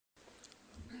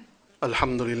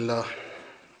الحمد لله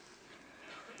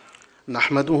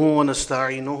نحمده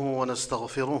ونستعينه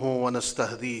ونستغفره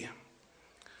ونستهديه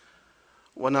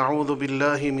ونعوذ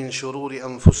بالله من شرور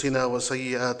أنفسنا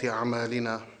وسيئات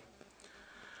أعمالنا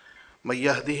من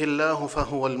يهده الله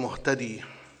فهو المهتدي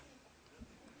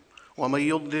ومن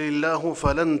يضلل الله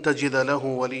فلن تجد له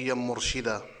وليا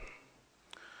مرشدا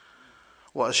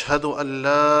وأشهد أن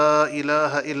لا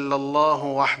إله إلا الله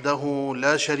وحده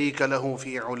لا شريك له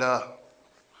في علاه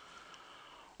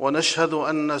ونشهد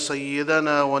أن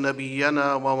سيدنا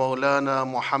ونبينا ومولانا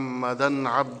محمدًا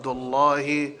عبد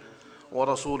الله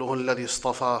ورسوله الذي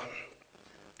اصطفاه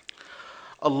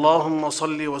اللهم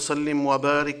صل وسلم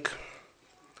وبارك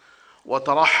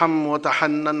وترحم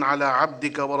وتحنن على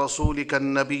عبدك ورسولك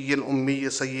النبي الأمي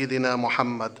سيدنا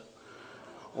محمد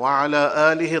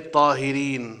وعلى آله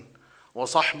الطاهرين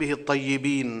وصحبه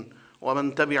الطيبين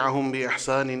ومن تبعهم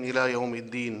بإحسان إلى يوم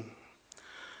الدين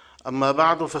أما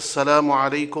بعد فالسلام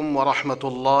عليكم ورحمة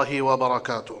الله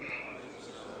وبركاته.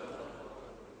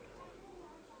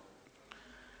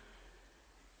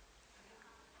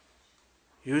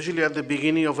 Usually at the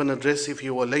beginning of an address, if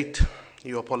you were late,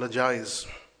 you apologize.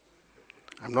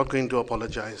 I'm not going to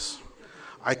apologize.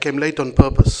 I came late on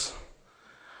purpose.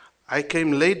 I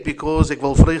came late because ek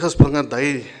wil vrygespring het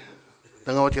daai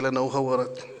dinge wat julle nou gehoor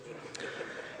het.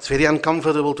 It's very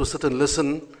uncomfortable to sit and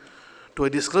listen to a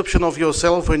description of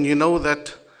yourself when you know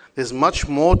that there's much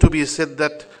more to be said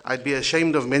that I'd be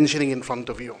ashamed of mentioning in front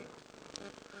of you.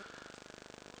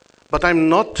 But I'm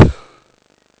not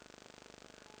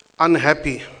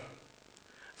unhappy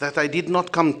that I did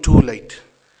not come too late,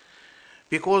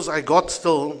 because I got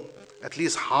still at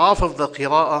least half of the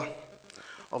qira'ah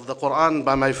of the Quran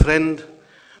by my friend,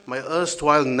 my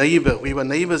erstwhile neighbor. We were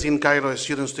neighbors in Cairo as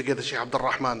students together, Sheikh Abdul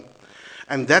Rahman.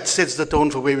 And that sets the tone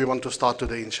for where we want to start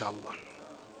today, inshallah.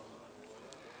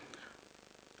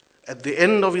 At the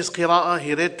end of his qira'ah,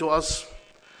 he read to us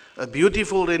a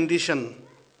beautiful rendition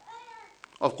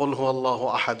of Qul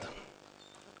Huwallahu Ahad.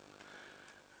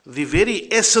 The very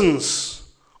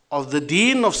essence of the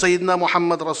deen of Sayyidina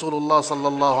Muhammad Rasulullah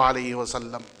sallallahu alayhi wa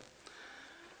sallam.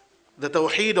 The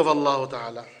tawheed of Allah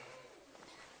Ta'ala.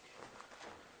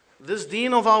 This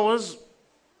deen of ours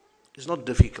is not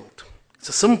difficult. It's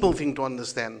a simple thing to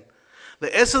understand.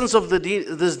 The essence of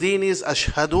this deen is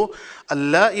Ashhadu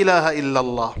an la ilaha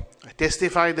illallah. I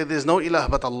testify that there is no ilah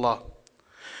but Allah.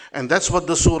 And that's what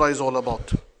the surah is all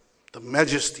about. The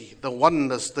majesty, the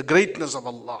oneness, the greatness of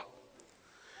Allah.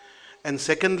 And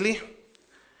secondly,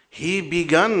 he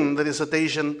began the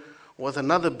recitation with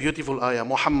another beautiful ayah,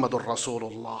 Muhammadur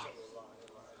Rasulullah.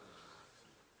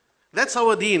 That's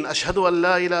our deen. Ashhadu an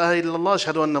la ilaha illallah,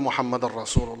 ashhadu anna Muhammadur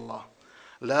Rasulullah.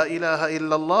 La ilaha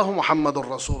illallah Muhammadur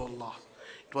Rasulullah.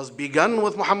 It was begun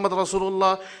with Muhammad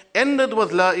Rasulullah, ended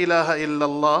with La ilaha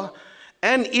illallah,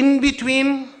 and in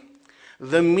between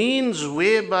the means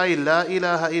whereby La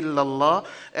ilaha illallah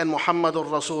and Muhammadur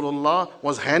Rasulullah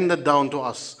was handed down to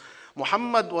us.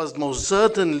 Muhammad was most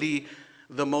certainly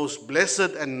the most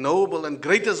blessed and noble and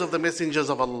greatest of the messengers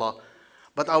of Allah.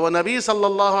 But our Nabi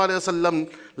sallallahu alayhi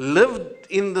wasallam lived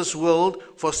in this world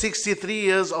for 63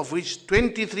 years, of which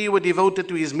 23 were devoted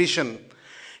to his mission.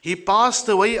 He passed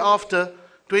away after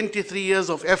 23 years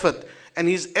of effort, and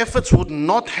his efforts would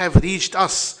not have reached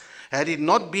us had it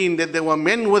not been that there were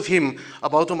men with him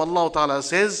about whom Allah Ta'ala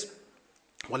says,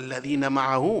 وَالَّذِينَ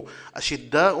مَعَهُ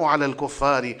أَشِدَّاءُ عَلَى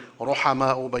الْكُفَّارِ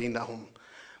رُحَمَاءُ بَيْنَهُم.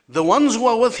 The ones who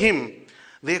are with him,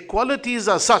 their qualities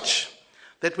are such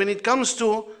that when it comes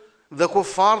to the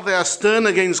kuffar, they are stern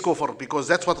against kufr, because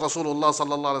that's what Rasulullah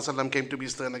sallallahu alaihi wasallam came to be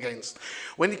stern against.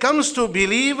 When it comes to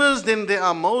believers, then they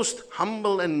are most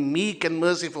humble and meek and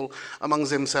merciful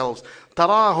amongst themselves.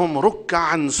 Tarahum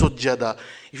rukka'an sujjada.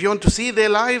 If you want to see their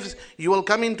lives, you will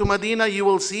come into Medina, you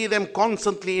will see them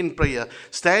constantly in prayer,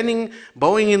 standing,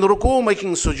 bowing in ruku,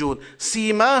 making sujood.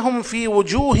 Simahum fi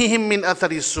wujuhihim min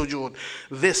athari sujood.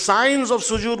 The signs of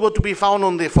sujood were to be found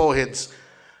on their foreheads.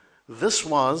 This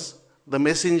was the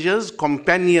messengers'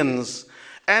 companions.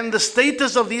 And the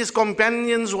status of these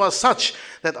companions was such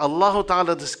that Allah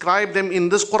Ta'ala described them in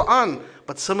this Quran,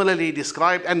 but similarly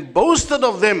described and boasted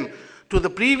of them to the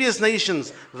previous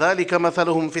nations. ذَلِكَ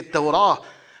مَثَلُهُمْ فِي التَّوْرَاةِ.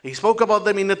 He spoke about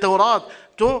them in the Torah.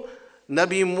 To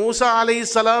Nabi Musa alayhi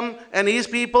salam and his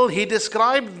people, he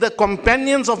described the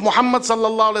companions of Muhammad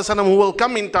sallallahu alayhi wasallam who will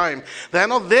come in time. They are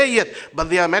not there yet, but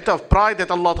they are a matter of pride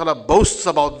that Allah Ta'ala boasts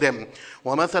about them.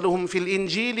 وَمَثَلُهُمْ فِي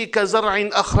الْإِنْجِيلِ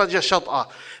كَزَرْعٍ أَخْرَجَ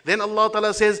شَطْأَهُ. Then Allah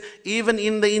Ta'ala says, even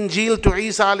in the Injil to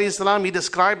Isa alayhi salam, He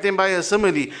described them by a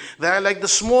simile. They are like the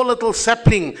small little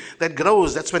sapling that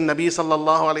grows. That's when Nabi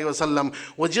sallallahu alayhi wasallam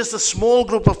was just a small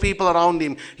group of people around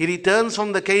him. He returns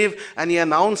from the cave and he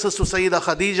announces to Sayyidah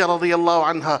Khadija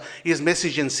radiyallahu anha his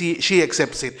message, and she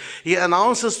accepts it. He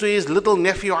announces to his little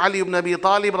nephew Ali ibn Abi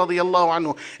Talib radiyallahu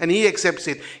anhu, and he accepts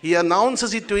it. He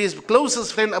announces it to his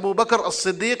closest friend Abu Bakr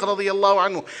as-Siddiq radiyallahu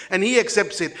anhu, and he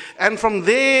accepts it. And from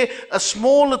there, a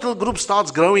small little group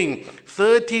starts growing.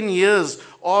 13 years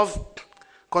of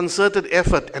concerted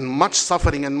effort and much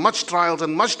suffering and much trials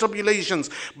and much tribulations,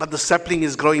 but the sapling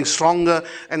is growing stronger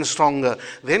and stronger.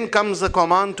 Then comes the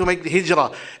command to make the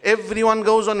hijrah. Everyone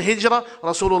goes on hijrah.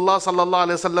 Rasulullah sallallahu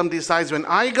alaihi wasallam decides, when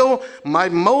I go, my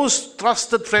most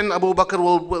trusted friend Abu Bakr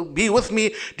will be with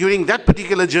me during that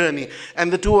particular journey.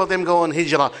 And the two of them go on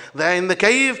hijrah. They're in the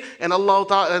cave, and Allah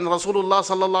Ta'ala and Rasulullah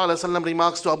sallallahu alaihi wasallam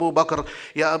remarks to Abu Bakr,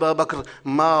 Ya Abu Bakr,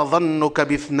 ma dhannuka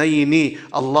bithnayni,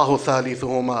 Allahu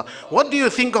thalithuhuma. What do you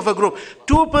think of a group?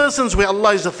 Two persons where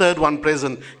Allah is the third one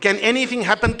present. Can anything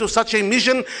happen to such a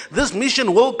mission? This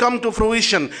mission will come to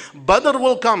fruition. Badr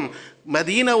will come.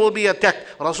 Medina will be attacked.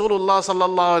 Rasulullah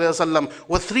sallallahu alaihi wasallam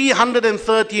with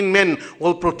 313 men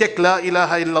will protect La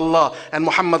ilaha illallah and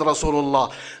Muhammad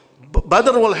Rasulullah.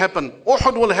 Badr will happen,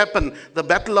 Uhud will happen, the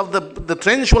battle of the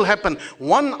trench will happen.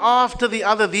 One after the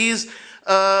other, these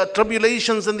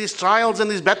tribulations and these trials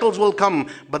and these battles will come,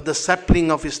 but the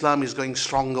sapling of Islam is going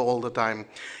stronger all the time.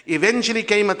 Eventually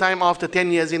came a time after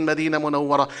 10 years in Medina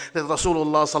Munawwara that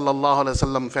Rasulullah sallallahu alaihi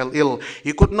wasallam fell ill.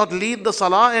 He could not lead the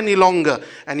salah any longer,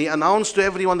 and he announced to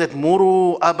everyone that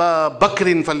Muru Aba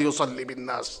Bakrin falyusalli bin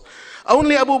nas.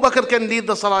 Only Abu Bakr can lead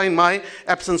the salah in my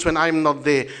absence when I'm not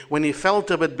there. When he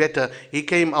felt a bit better, he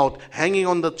came out, hanging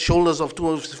on the shoulders of two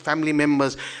of his family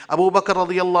members. Abu Bakr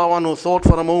radiyallahu anhu thought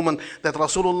for a moment that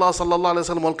Rasulullah sallallahu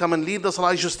alaihi wasallam will come and lead the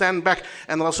salah. He should stand back.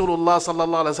 And Rasulullah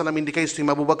sallallahu alaihi wasallam indicates to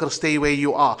him, Abu Bakr, stay where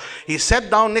you are. He sat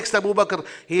down next to Abu Bakr.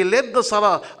 He led the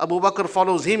salah. Abu Bakr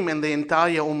follows him, and the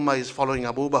entire ummah is following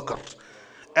Abu Bakr,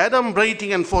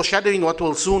 adumbrating and foreshadowing what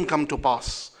will soon come to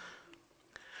pass.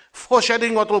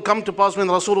 Foreshadowing what will come to pass when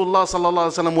Rasulullah sallallahu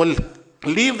alaihi wasallam will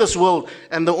leave this world,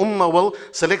 and the ummah will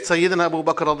select Sayyidina Abu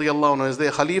Bakr radiyallahu anhu as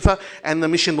their Khalifa, and the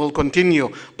mission will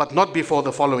continue, but not before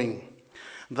the following.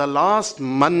 The last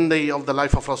Monday of the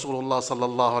life of Rasulullah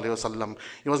sallallahu alaihi wasallam,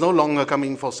 he was no longer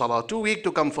coming for salah, too weak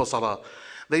to come for salah.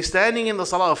 They standing in the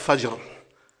salah of Fajr,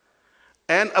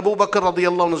 and Abu Bakr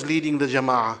radiyallahu anhu is leading the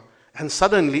Jama'ah, and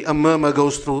suddenly a murmur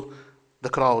goes through the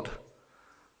crowd.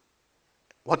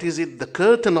 What is it? The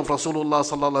curtain of Rasulullah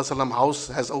sallallahu alaihi wasallam house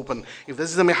has opened. If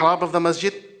this is the mihrab of the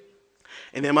masjid,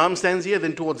 and the Imam stands here,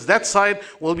 then towards that side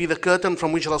will be the curtain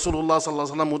from which Rasulullah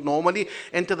sallallahu alaihi wasallam would normally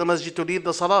enter the masjid to lead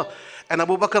the salah. And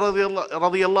Abu Bakr radiyallahu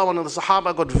anhu, the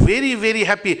Sahaba, got very, very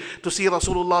happy to see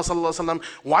Rasulullah sallallahu alaihi wasallam.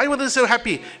 Why were they so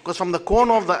happy? Because from the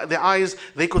corner of their eyes,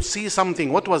 they could see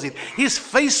something. What was it? His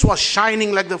face was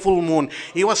shining like the full moon.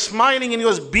 He was smiling and he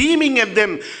was beaming at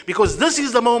them, because this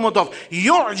is the moment of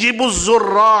يُعْجِبُ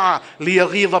الزُّرَّاعَ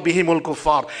لِيَغِيظَ بِهِمُ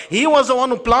الْكُفَّارِ. He was the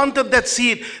one who planted that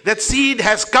seed. That seed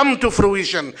has come to fruition.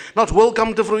 Not will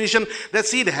come to fruition. That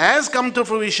seed has come to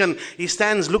fruition. He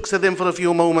stands, looks at them for a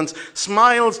few moments,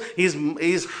 smiles. His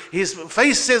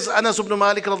face says, Anas ibn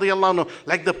Malik radiyallahu anhu,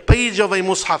 like the page of a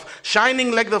mushaf,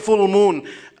 shining like the full moon.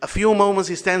 A few moments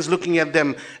he stands looking at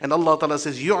them, and Allah Ta'ala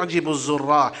says, يُعْجِبُ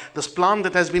الزُّرَّاعَ. This plant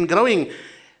that has been growing,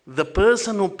 the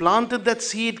person who planted that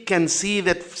seed can see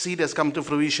that seed has come to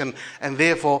fruition, and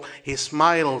therefore he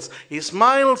smiles. He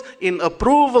smiles in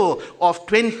approval of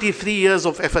 23 years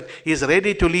of effort. He is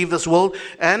ready to leave this world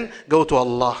and go to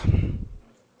Allah.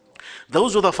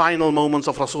 Those were the final moments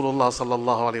of Rasulullah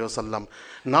sallallahu alaihi wasallam.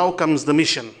 Now comes the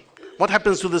mission. What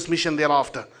happens to this mission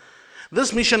thereafter?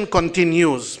 This mission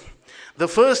continues. The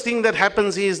first thing that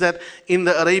happens is that in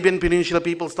the Arabian Peninsula,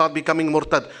 people start becoming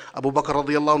murtad. Abu Bakr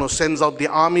radiyallahu anhu sends out the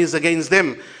armies against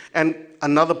them, and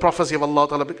another prophecy of Allah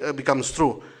Ta'ala becomes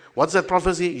true. What's that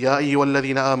prophecy? Ya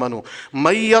ayyuhalladhina amanu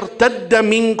man yartadda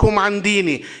minkum an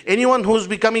dini. Anyone who's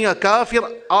becoming a kafir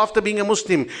after being a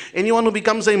Muslim, anyone who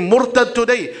becomes a murtad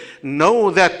today,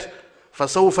 know that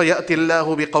فَسَوْفَ يَأْتِ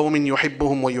اللَّهُ بِقَوْمٍ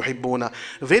يُحِبُّهُمْ وَيُحِبُّونَ.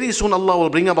 Very soon Allah will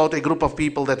bring about a group of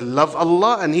people that love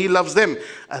Allah and He loves them.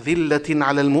 أَذِلَّةٍ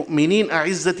عَلَى الْمُؤْمِنِينَ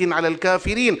أَعِزَّةٍ عَلَى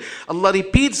الْكَافِرِينَ. Allah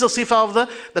repeats the sifa of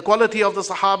the quality of the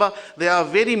Sahaba. They are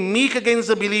very meek against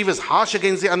the believers, harsh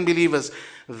against the unbelievers.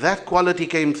 That quality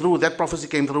came through, that prophecy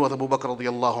came through with Abu Bakr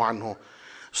radiyallahu anhu.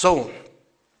 So,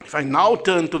 if I now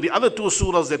turn to the other two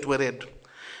surahs that were read,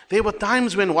 there were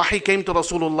times when wahi came to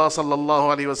Rasulullah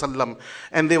sallallahu alaihi wasallam,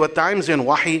 and there were times when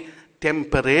wahi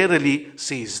temporarily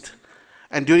ceased.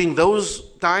 And during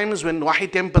those times when wahi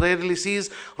temporarily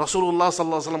ceased, Rasulullah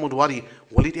sallallahu alaihi wasallam would worry,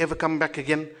 will it ever come back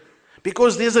again?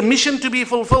 Because there's a mission to be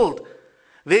fulfilled.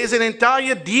 There is an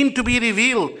entire deen to be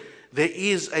revealed. There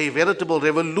is a veritable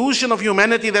revolution of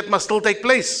humanity that must still take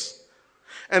place.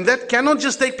 And that cannot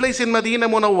just take place in Medina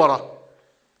Munawwara.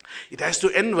 It has to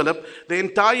envelop the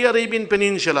entire Arabian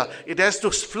Peninsula. It has to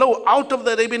flow out of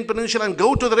the Arabian Peninsula and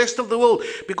go to the rest of the world.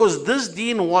 Because this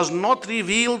deen was not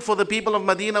revealed for the people of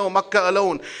Medina or Makkah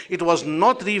alone. It was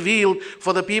not revealed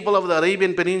for the people of the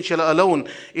Arabian Peninsula alone.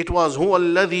 It was هُوَ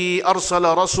الَّذِي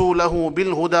أَرْسَلَ رَسُولَهُ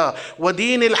بِالْهُدَى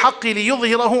وَدِينِ الْحَقِّ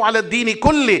لِيُظْهِرَهُ عَلَى الدِّينِ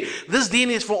كُلِّهِ. This deen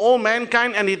is for all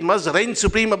mankind and it must reign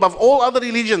supreme above all other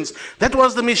religions. That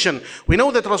was the mission. We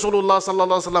know that Rasulullah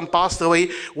sallallahu alaihi wasallam passed away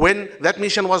when that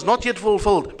mission was not yet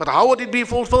fulfilled. But how would it be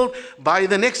fulfilled? By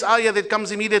the next ayah that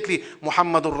comes immediately.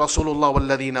 Muhammadur Rasulullah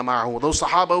walladhina ma'ahu. Those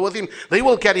Sahaba with him, they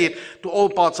will carry it to all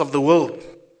parts of the world.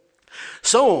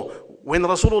 So, when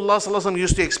Rasulullah sallallahu alaihi wasallam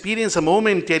used to experience a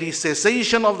momentary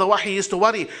cessation of the wahi, he used to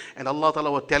worry. And Allah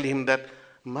Ta'ala would tell him that,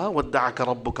 Ma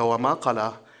wadda'aka rabbuka wa ma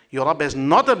qala. Your Rabb has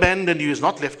not abandoned you, has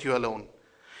not left you alone.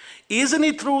 Isn't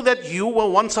it true that you were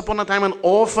once upon a time an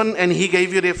orphan and he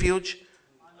gave you refuge?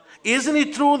 Isn't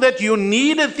it true that you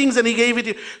needed things and he gave it to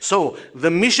you? So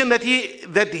the mission that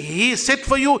he set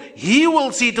for you, he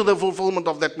will see to the fulfillment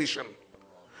of that mission.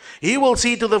 He will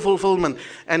see to the fulfillment.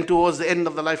 And towards the end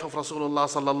of the life of Rasulullah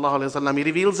sallallahu alaihi wasallam, he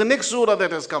reveals the next surah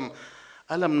that has come.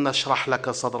 Alam nashrah laka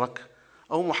sadrak.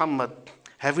 Oh Muhammad,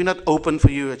 have we not opened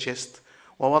for you a chest?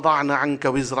 Wa wada'na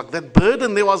anka wizrak. That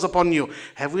burden there was upon you.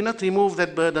 Have we not removed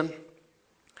that burden?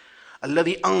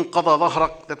 Alladhi anqadha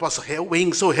dhahrak. That was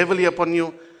weighing so heavily upon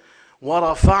you.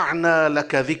 وَرَفَعْنَا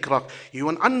لَكَ ذِكْرَكَ. You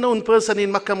an unknown person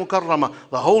in Makkah Mukarramah.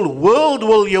 The whole world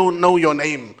will know your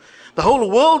name. The whole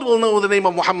world will know the name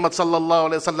of Muhammad sallallahu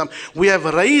alaihi wasallam. We have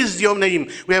raised your name.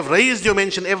 We have raised your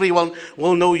mention. Everyone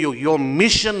will know you. Your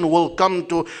mission will come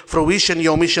to fruition.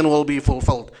 Your mission will be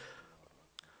fulfilled.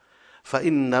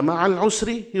 فَإِنَّ مَعَ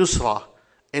الْعُسْرِ يُسْرًا.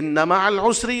 Inna ma'al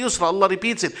usri yusra. Allah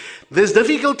repeats it. There's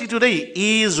difficulty today.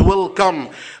 Ease will come.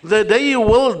 The day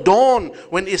will dawn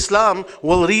when Islam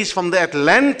will reach from the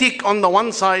Atlantic on the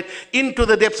one side into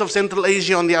the depths of Central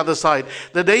Asia on the other side.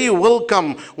 The day will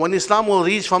come when Islam will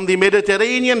reach from the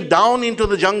Mediterranean down into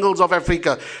the jungles of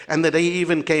Africa. And the day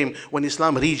even came when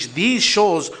Islam reached these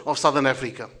shores of Southern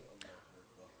Africa.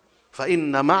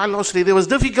 فَإِنَّ مَعَ الْعُسْرِ. There was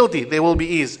difficulty. There will be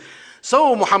ease.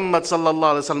 So Muhammad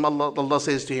sallallahu alaihi wasallam, Allah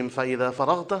says to him, فَإِذَا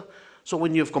فَرَغْتَ. So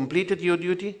when you've completed your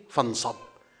duty, فَانْصَبْ.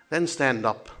 Then stand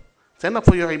up. Stand up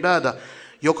for your ibadah.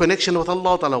 Your connection with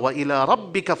Allah Ta'ala. وَإِلَىٰ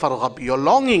رَبِّكَ فَارْغَبْ. Your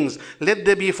longings, let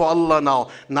there be for Allah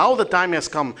now. Now the time has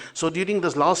come. So during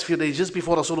this last few days, just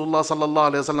before Rasulullah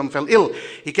sallallahu alaihi wasallam fell ill,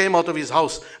 he came out of his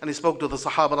house and he spoke to the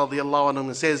Sahaba radiallahu anhum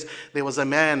and says, there was a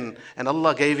man and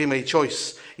Allah gave him a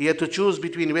choice. He had to choose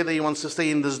between whether he wants to stay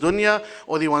in this dunya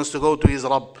or he wants to go to his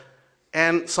Rabb.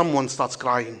 And someone starts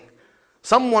crying.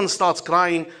 Someone starts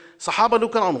crying. Sahaba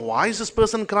look around. Why is this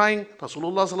person crying?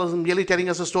 Rasulullah sallallahu alaihi wasallam really telling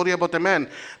us a story about a man.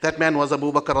 That man was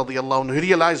Abu Bakr radiallahu anhu. He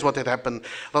realized what had happened.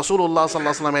 Rasulullah sallallahu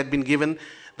alaihi wasallam had been given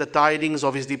the tidings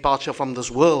of his departure from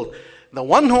this world. The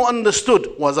one who understood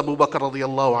was Abu Bakr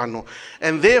radiallahu anhu.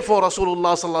 And therefore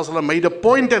Rasulullah sallallahu alaihi wasallam made a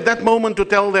point at that moment to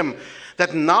tell them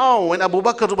that now when Abu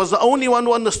Bakr was the only one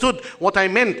who understood what I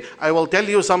meant, I will tell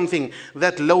you something,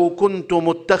 that لو كنت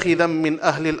متخذا من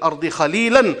أهل الأرض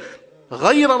خليلا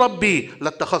غير ربي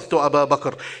لاتخذت أبا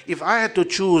بكر. If I had to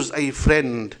choose a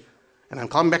friend, and I'll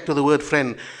come back to the word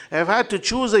friend, if I had to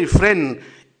choose a friend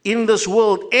in this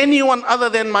world, anyone other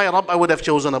than my Rabb, I would have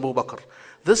chosen Abu Bakr.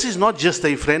 This is not just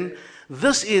a friend.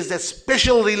 This is that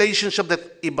special relationship that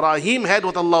Ibrahim had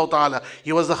with Allah Ta'ala.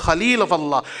 He was the Khalil of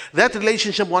Allah. That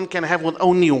relationship one can have with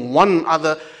only one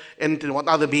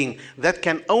other being. That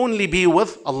can only be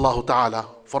with Allah Ta'ala.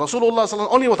 For Rasulullah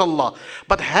sallallahu only with Allah.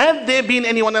 But had there been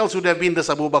anyone else, would have been this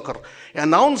Abu Bakr. He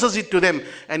announces it to them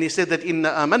and he said that Inna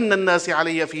amanna an-nasi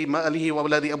alayya fi ma'alihi wa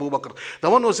waladi Abu Bakr. The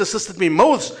one who has assisted me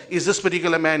most is this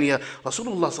particular man here.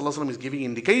 Rasulullah sallallahu is giving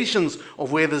indications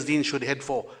of where this deen should head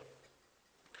for.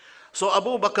 So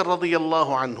Abu Bakr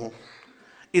radiyallahu anhu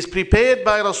is prepared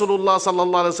by Rasulullah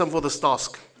sallallahu alaihi wasallam for this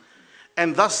task.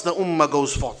 And thus the ummah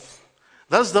goes forth.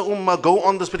 Thus the ummah go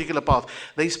on this particular path.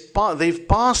 They've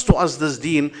passed to us this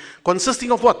deen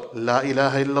consisting of what? La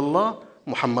ilaha illallah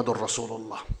Muhammadur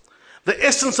Rasulullah. The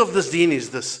essence of this deen is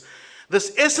this.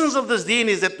 This essence of this deen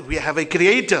is that we have a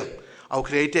creator. Our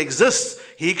creator exists.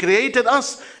 He created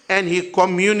us and he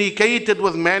communicated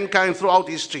with mankind throughout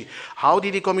history. How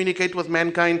did he communicate with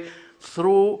mankind?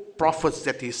 Through prophets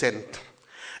that he sent.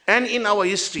 And in our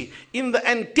history, in the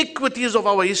antiquities of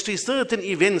our history, certain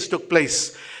events took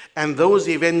place. And those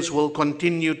events will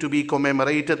continue to be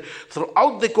commemorated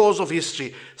throughout the course of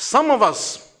history. Some of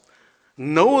us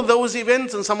know those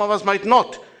events and some of us might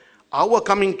not. Our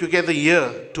coming together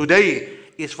here today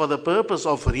is for the purpose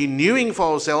of renewing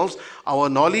for ourselves our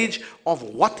knowledge of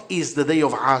what is the day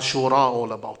of Ashura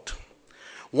all about.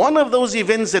 One of those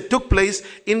events that took place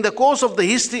in the course of the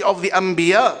history of the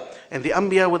Anbiya, and the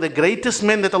Anbiya were the greatest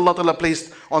men that Allah Ta'ala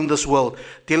placed on this world.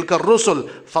 تِلْكَ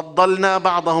الرُّسُلْ فَضَّلْنَا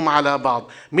بَعْضَهُمْ عَلَى بَعْضٍ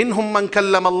مِنْهُمْ مَنْ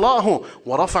كَلَّمَ اللَّهُ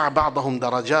وَرَفَعَ بَعْضَهُمْ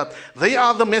دَرَجَاتٍ. They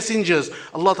are the messengers.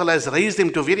 Allah Ta'ala has raised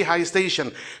them to a very high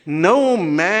station. No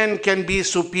man can be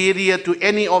superior to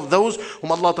any of those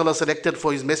whom Allah Ta'ala selected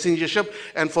for his messengership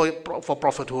and for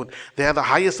prophethood. They are the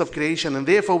highest of creation, and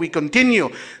therefore we continue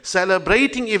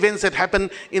celebrating events that happen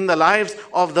in the lives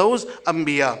of those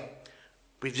Anbiya.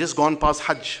 We've just gone past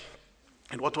Hajj.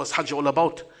 And what was Hajj all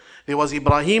about? There was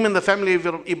Ibrahim and the family of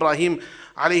Ibrahim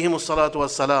alayhimu salatu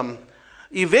wassalam.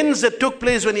 Events that took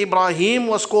place when Ibrahim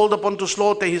was called upon to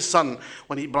slaughter his son,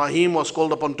 when Ibrahim was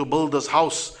called upon to build his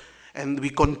house. And we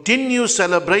continue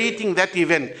celebrating that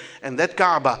event, and that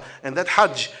Kaaba, and that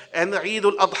Hajj, and the Eid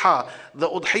al-Adha. The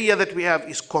Udhiyah that we have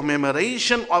is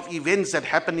commemoration of events that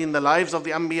happened in the lives of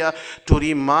the Anbiya to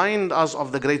remind us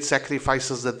of the great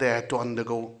sacrifices that they had to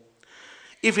undergo.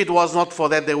 If it was not for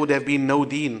that, there would have been no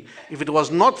deen. If it was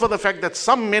not for the fact that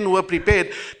some men were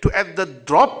prepared to, at the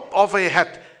drop of a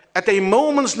hat, at a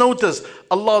moment's notice,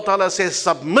 Allah Ta'ala says,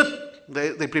 submit.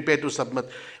 They prepared to submit.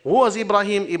 Who was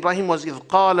Ibrahim? Ibrahim was إِذْ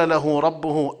قَالَ لَهُ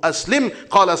رَبُّهُ أَسْلِمْ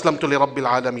قَالَ أَسْلَمْتُ لِرَبِّ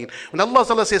الْعَالَمِينَ. When Allah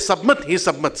Ta'ala says submit, he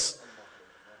submits.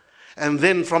 And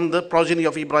then from the progeny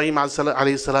of Ibrahim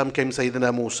alayhi salam came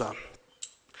Sayyidina Musa.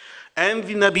 And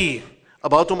the Nabi,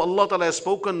 about whom Allah Ta'ala has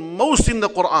spoken most in the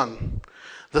Quran.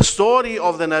 The story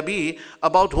of the Nabi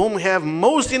about whom we have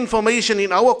most information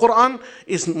in our Quran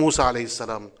is Musa alayhi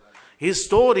salam. His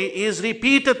story is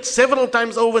repeated several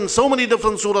times over in so many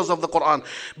different surahs of the Quran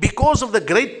because of the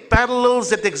great parallels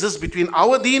that exist between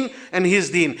our deen and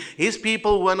his deen. His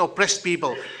people were an oppressed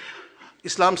people.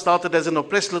 Islam started as an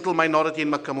oppressed little minority in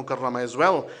Makkah Mukarramah as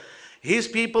well. His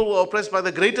people were oppressed by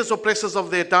the greatest oppressors of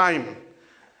their time.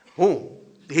 Who?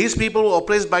 His people were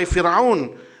oppressed by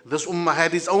Fir'aun. This ummah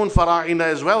had its own fara'ina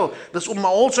as well. This ummah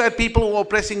also had people who were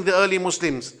oppressing the early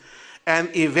Muslims.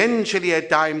 And eventually a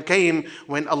time came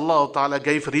when Allah Ta'ala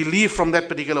gave relief from that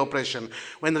particular oppression.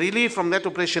 When relief from that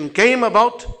oppression came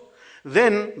about,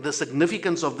 then the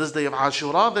significance of this day of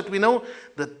Ashura that we know,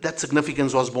 that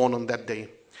significance was born on that day.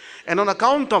 And on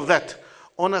account of that,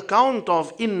 on account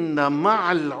of inna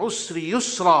ma'al usri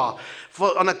yusra,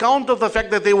 on account of the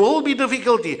fact that there will be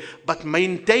difficulty, but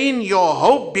maintain your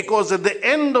hope, because at the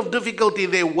end of difficulty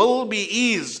there will be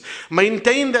ease.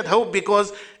 Maintain that hope,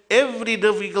 because every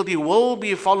difficulty will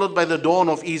be followed by the dawn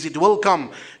of ease. It will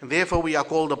come. And therefore we are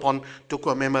called upon to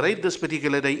commemorate this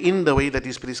particular day in the way that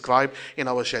is prescribed in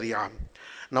our Sharia.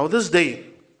 Now this day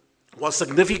was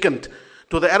significant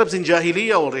to the Arabs in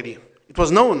Jahiliyyah already. It was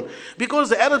known because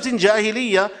the Arabs in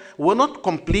Jahiliyyah were not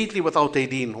completely without a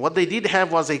deen. What they did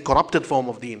have was a corrupted form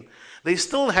of deen. They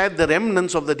still had the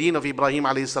remnants of the deen of Ibrahim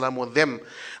alayhi salam with them.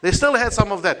 They still had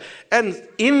some of that. And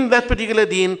in that particular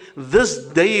deen, this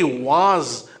day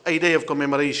was a day of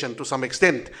commemoration to some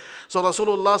extent. So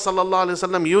Rasulullah sallallahu alayhi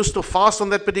wasallam used to fast on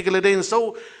that particular day, and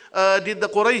so did the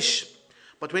Quraysh.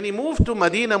 But when he moved to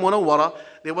Medina Munawwara,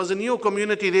 there was a new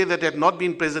community there that had not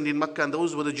been present in Makkah, and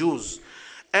those were the Jews.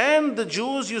 And the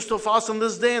Jews used to fast on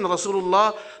this day, and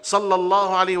Rasulullah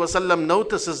sallallahu alaihi wasallam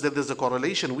notices that there's a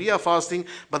correlation. We are fasting,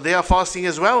 but they are fasting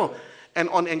as well. And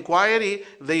on inquiry,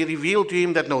 they revealed to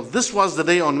him that no, this was the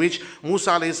day on which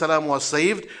Musa alayhi salam was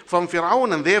saved from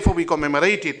Fir'aun, and therefore we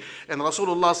commemorate it. And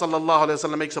Rasulullah sallallahu alayhi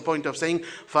wasallam makes a point of saying,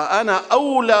 فَأَنَا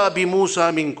أَوْلَى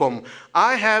بِمُوسَى مِنْكُمْ.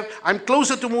 I'm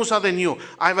closer to Musa than you.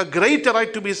 I have a greater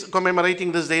right to be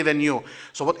commemorating this day than you.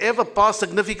 So whatever past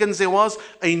significance there was,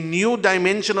 a new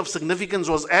dimension of significance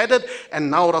was added,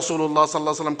 and now Rasulullah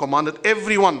sallallahu alayhi wasallam commanded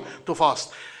everyone to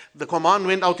fast. The command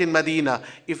went out in Medina.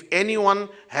 If anyone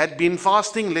had been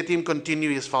fasting, let him continue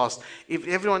his fast. If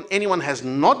anyone has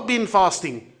not been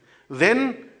fasting,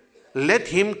 then let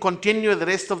him continue the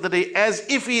rest of the day as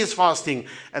if he is fasting.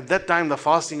 At that time, the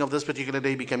fasting of this particular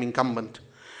day became incumbent.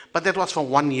 But that was for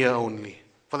 1 year only.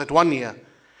 For that 1 year.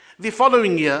 The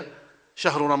following year,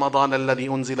 شهر رمضان الذي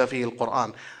أنزل فيه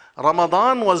القرآن.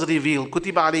 Ramadan was revealed.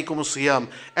 كتب عليكم الصيام.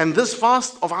 And this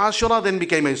fast of Ashura then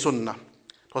became a sunnah.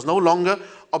 It was no longer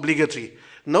obligatory.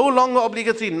 No longer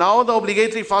obligatory. Now the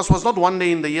obligatory fast was not 1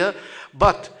 day in the year,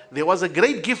 but there was a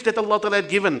great gift that Allah Ta'ala had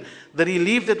given, the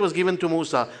relief that was given to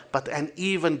Musa, but an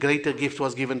even greater gift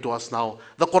was given to us now.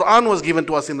 The Quran was given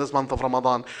to us in this month of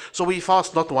Ramadan. So we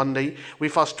fast not one day, we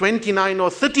fast 29 or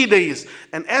 30 days.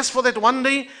 And as for that one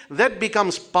day, that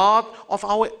becomes part of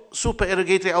our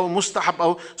supererogatory, our mustahab,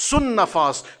 our sunnah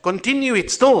fast. Continue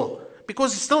it still,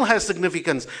 because it still has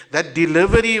significance. That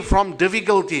delivery from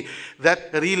difficulty,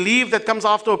 that relief that comes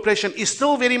after oppression is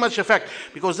still very much a fact,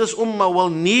 because this ummah will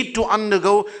need to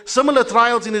undergo similar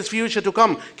trials in its future to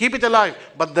come. Keep it alive.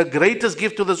 But the greatest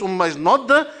gift to this ummah is not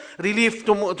the relief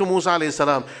to Musa alayhi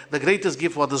salam. The greatest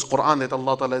gift was this Quran that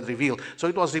Allah Ta'ala had revealed. So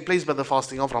it was replaced by the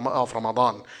fasting of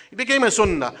Ramadan. It became a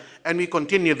sunnah, and we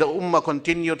continued. The ummah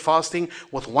continued fasting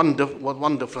with one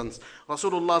difference.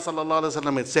 Rasulullah sallallahu alaihi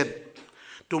wasallam had said,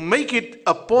 to make it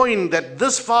a point that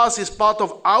this fast is part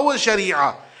of our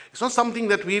sharia. It's not something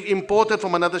that we've imported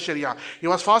from another sharia. He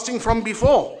was fasting from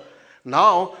before.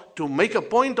 Now, to make a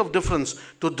point of difference,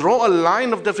 to draw a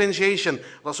line of differentiation,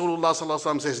 Rasulullah sallallahu alaihi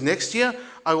wasallam says, next year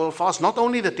I will fast not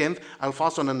only the 10th, I will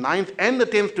fast on the 9th and the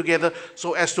 10th together,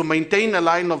 so as to maintain a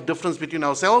line of difference between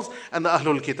ourselves and the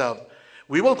Ahlul Kitab.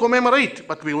 We will commemorate,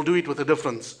 but we will do it with a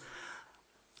difference.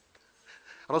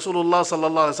 Rasulullah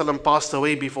sallallahu alaihi wasallam passed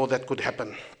away before that could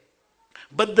happen.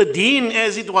 But the deen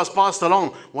as it was passed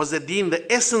along was the deen,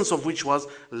 the essence of which was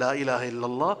La ilaha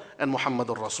illallah and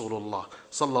Muhammadur Rasulullah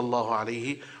sallallahu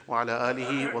alaihi wa ala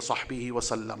alihi wa sahbihi wa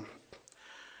sallam.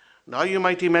 Now you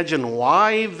might imagine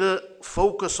why the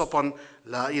focus upon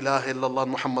La ilaha illallah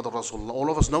and Muhammadur Rasulullah.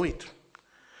 All of us know it.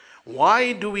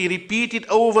 Why do we repeat it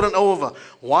over and over?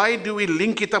 Why do we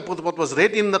link it up with what was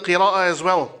read in the qira'ah as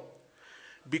well?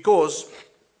 Because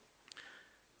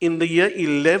in the year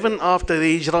 11 after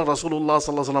the Hijrah, Rasulullah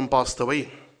sallallahu alaihi wasallam passed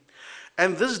away.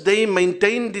 And this day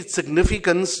maintained its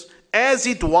significance as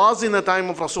it was in the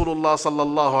time of Rasulullah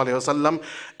sallallahu alaihi wasallam.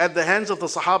 At the hands of the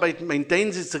Sahaba, it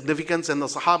maintains its significance, and the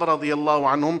Sahaba radiyallahu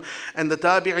anhum and the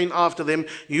Tabi'in after them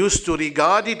used to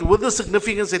regard it with the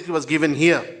significance that it was given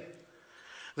here.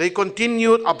 They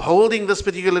continued upholding this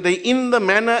particular day in the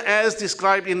manner as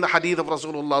described in the hadith of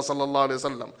Rasulullah sallallahu alaihi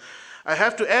wasallam. I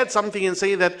have to add something and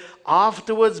say that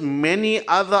afterwards many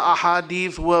other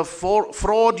ahadith were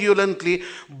fraudulently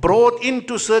brought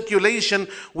into circulation,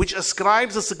 which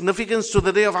ascribes a significance to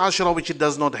the day of Ashura which it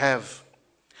does not have.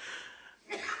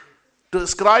 To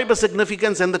ascribe a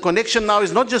significance, and the connection now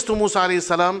is not just to Musa alayhi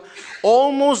salam,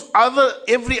 almost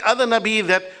every other Nabi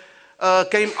that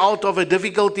came out of a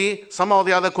difficulty, somehow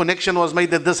the other connection was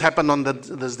made that this happened on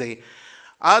this day.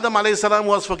 Adam alayhi salam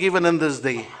was forgiven on this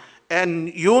day.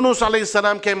 And Yunus alayhi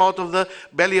salam came out of the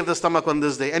belly of the stomach on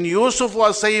this day. And Yusuf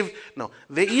was saved. No,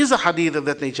 there is a hadith of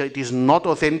that nature. It is not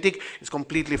authentic. It's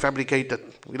completely fabricated.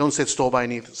 We don't set store by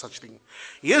any such thing.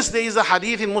 Yes, there is a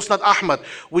hadith in Musnad Ahmad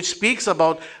which speaks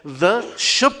about the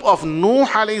ship of Nuh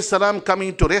alayhi salam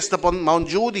coming to rest upon Mount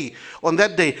Judi on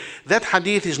that day. That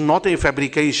hadith is not a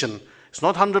fabrication. It's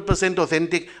not 100%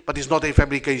 authentic, but it's not a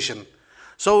fabrication.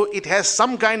 So it has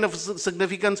some kind of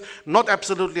significance, not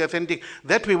absolutely authentic.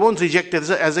 That we won't reject as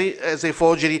a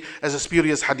forgery, as a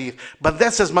spurious hadith. But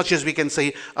that's as much as we can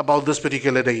say about this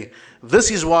particular day. This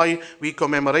is why we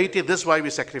commemorate it. This is why we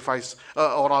sacrifice,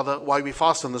 or rather, why we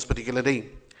fast on this particular day.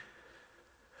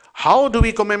 How do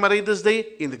we commemorate this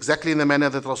day? Exactly in the manner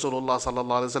that Rasulullah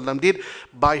sallallahu alaihi wasallam did,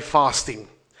 by fasting.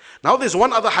 Now there's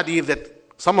one other hadith that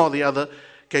somehow or the other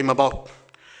came about.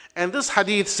 And this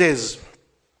hadith says,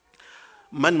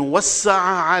 من وسع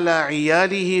على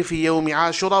عياله في يوم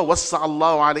عاشوراء وسع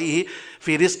الله عليه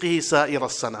في رزقه سائر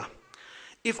السنة.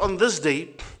 If on this day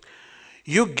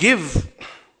you give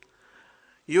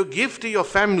to your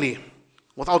family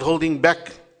without holding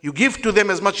back, you give to them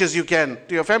as much as you can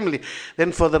to your family,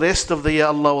 then for the rest of the year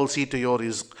Allah will see to your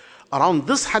rizq. Around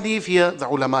this hadith here, the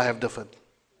ulama have differed.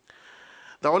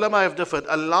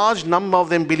 A large number of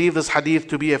them believe this hadith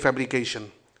to be a fabrication.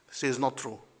 This is not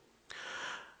true.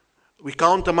 We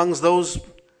count amongst those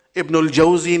Ibn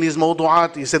al-Jawzi in his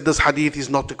Mawdu'at. He said this hadith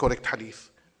is not the correct hadith.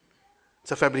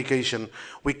 It's a fabrication.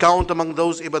 We count among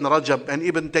those Ibn Rajab and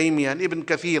Ibn Taymiyyah and Ibn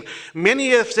Kathir. Many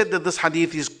have said that this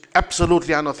hadith is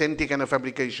absolutely unauthentic and a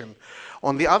fabrication.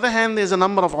 On the other hand, there's a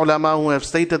number of ulama who have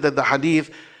stated that the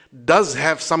hadith does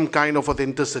have some kind of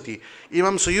authenticity.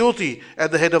 Imam Suyuti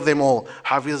at the head of them all,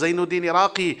 Hafiz Zainuddin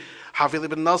Iraqi, Hafiz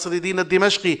ibn Nasiruddin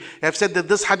al-Dimashqi have said that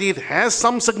this hadith has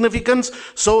some significance.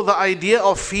 So the idea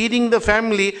of feeding the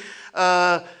family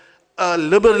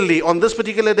liberally on this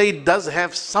particular day does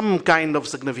have some kind of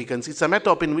significance. It's a matter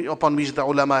upon which the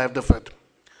ulama have differed.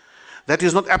 That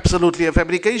is not absolutely a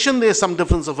fabrication. There is some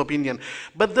difference of opinion.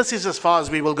 But this is as far as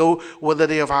we will go with the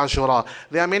day of Ashura.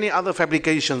 There are many other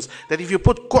fabrications that if you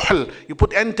put kuhl, you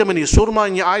put antimony, surma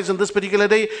in your eyes on this particular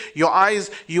day, your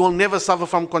eyes, you will never suffer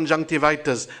from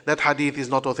conjunctivitis. That hadith is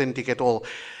not authentic at all.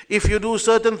 If you do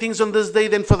certain things on this day,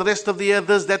 then for the rest of the year,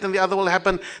 this, that and the other will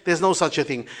happen. There's no such a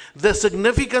thing. The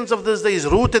significance of this day is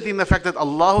rooted in the fact that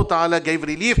Allah Ta'ala gave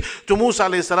relief to Musa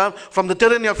alayhi salam from the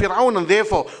tyranny of Fir'aun, and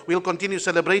therefore we'll continue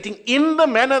celebrating in the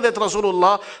manner that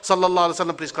Rasulullah sallallahu alaihi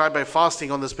wasallam prescribed by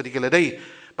fasting on this particular day.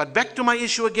 But back to my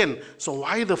issue again. So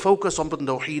why the focus on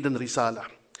Tawheed and Risala?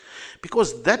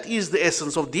 Because that is the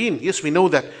essence of deen. Yes, we know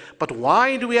that. But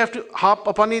why do we have to harp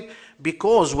upon it?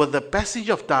 Because with the passage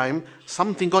of time,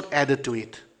 something got added to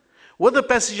it. With the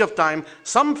passage of time,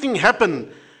 something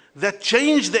happened that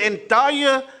changed the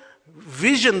entire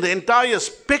vision, the entire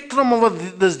spectrum of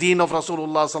what this deen of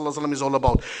Rasulullah sallallahu alaihi wasallam is all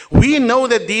about. We know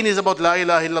that deen is about La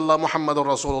ilaha illallah Muhammadur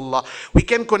Rasulullah. We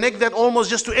can connect that almost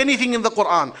just to anything in the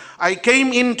Quran. I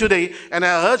came in today and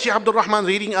I heard Shaykh Abdul Rahman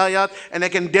reading ayat, and I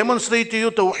can demonstrate to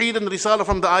you Tawheed and Risala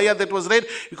from the ayat that was read,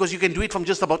 because you can do it from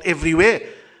just about everywhere.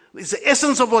 It's the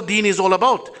essence of what deen is all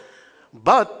about.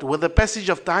 But with the passage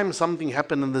of time, something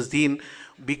happened, and this deen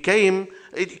came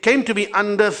to be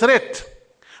under threat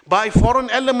by foreign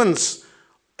elements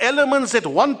that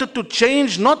wanted to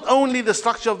change not only the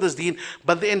structure of this deen,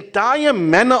 but the entire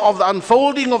manner of the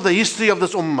unfolding of the history of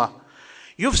this ummah.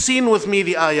 You've seen with me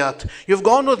the ayat. You've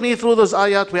gone with me through those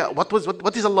ayat.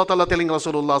 What is Allah Ta'ala telling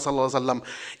Rasulullah sallallahu alaihi wasallam?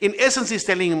 In essence, He's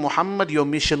telling Muhammad, your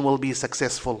mission will be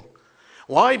successful.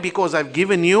 Why? Because I've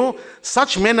given you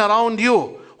such men around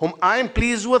you whom I'm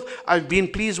pleased with. I've been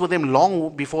pleased with them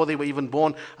long before they were even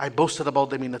born. I boasted about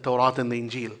them in the Torah and the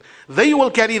Injil. They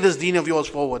will carry this deen of yours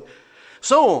forward.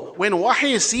 So when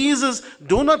wahi ceases,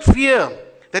 do not fear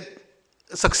that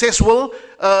success will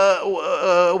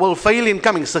fail in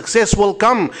coming. Success will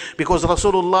come, because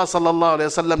Rasulullah sallallahu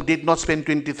alaihi wasallam did not spend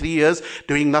 23 years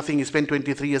doing nothing. He spent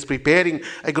 23 years preparing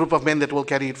a group of men that will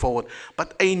carry it forward.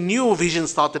 But a new vision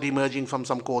started emerging from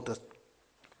some quarters.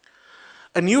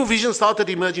 A new vision started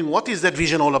emerging. What is that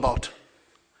vision all about?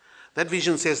 That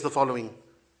vision says the following.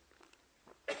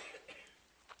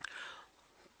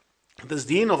 This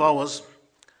deen of ours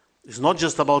is not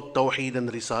just about Tawheed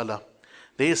and Risala.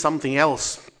 There is something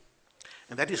else,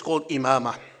 and that is called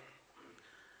Imama.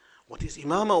 What is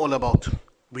Imama all about?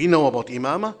 We know about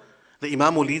Imama. The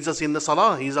Imam who leads us in the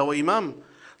Salah, he is our Imam.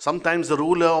 Sometimes the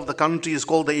ruler of the country is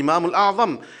called the Imam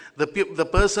al-A'zam, the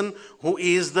person who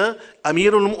is the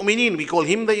Amirul Mu'mineen. We call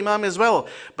him the Imam as well.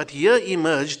 But here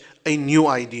emerged a new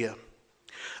idea.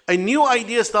 A new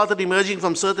idea started emerging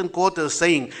from certain quarters,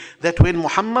 saying that when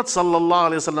Muhammad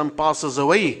sallallahu alaihi wasallam passes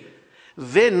away,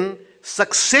 then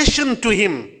succession to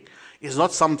him is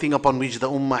not something upon which the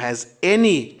ummah has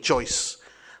any choice.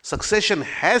 Succession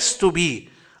has to be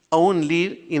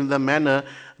only in the manner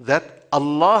that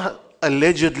Allah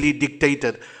allegedly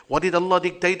dictated. What did Allah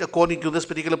dictate according to this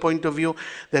particular point of view?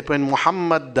 That when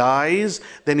Muhammad dies,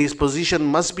 then his position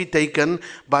must be taken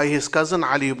by his cousin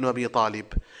Ali ibn Abi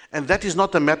Talib. And that is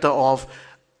not a matter of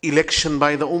election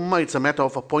by the ummah, it's a matter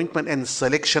of appointment and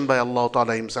selection by Allah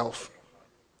Ta'ala himself.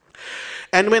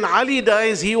 And when Ali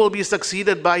dies, he will be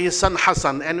succeeded by his son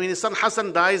Hassan. And when his son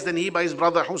Hassan dies, then he by his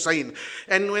brother Hussein.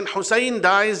 And when Hussein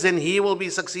dies, then he will be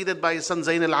succeeded by his son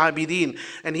Zayn al-Abidin.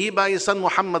 And he by his son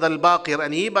Muhammad al-Baqir.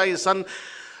 And he by his son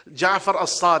Ja'far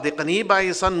al-Sadiq. And he by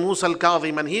his son Musa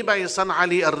al-Kadhim. And he by his son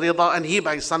Ali al-Rida. And he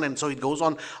by his son. And so it goes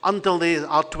on until there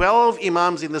are 12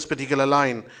 imams in this particular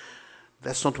line.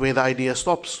 That's not where the idea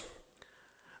stops.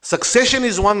 Succession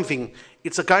is one thing.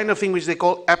 It's a kind of thing which they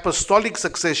call apostolic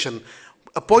succession,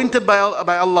 appointed by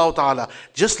Allah Ta'ala.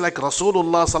 Just like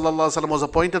Rasulullah Sallallahu Alaihi Wasallam was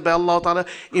appointed by Allah Ta'ala.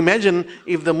 Imagine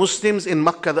if the Muslims in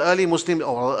Makkah, the early Muslims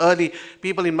or early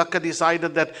people in Makkah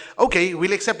decided that, okay,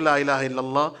 we'll accept La ilaha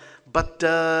illallah, but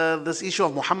this issue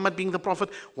of Muhammad being the prophet,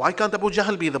 why can't Abu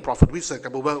Jahl be the prophet? We say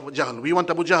Abu Jahl, we want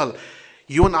Abu Jahl.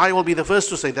 You and I will be the first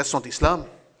to say that's not Islam.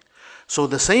 So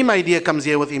the same idea comes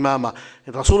here with Imama.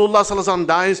 If Rasulullah Sallallahu Alaihi Wasallam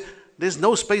dies, there's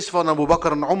no space for Abu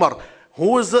Bakr and Umar.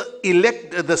 Who is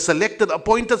the selected,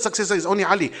 appointed successor is only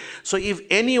Ali. So if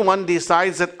anyone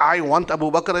decides that I want Abu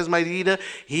Bakr as my leader,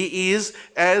 he is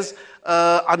as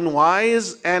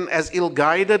unwise and as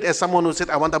ill-guided as someone who said,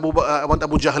 I want Abu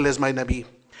Jahl as my Nabi.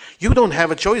 You don't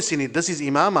have a choice in it. This is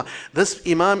Imama. This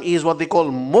Imam is what they call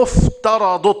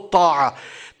Muftaradut Ta'a.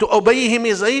 To obey him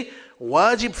is a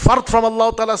wajib, fard from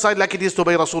Allah Ta'ala's side, like it is to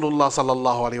obey Rasulullah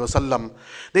Sallallahu Alaihi Wasallam.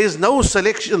 There is no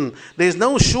selection, there is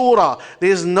no shura, there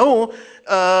is no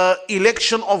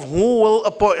election of who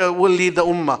will lead the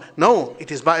ummah. No,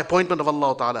 it is by appointment of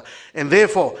Allah Ta'ala. And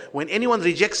therefore, when anyone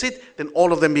rejects it, then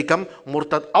all of them become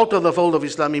murtad, out of the fold of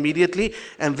Islam immediately.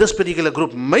 And this particular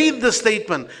group made the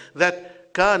statement that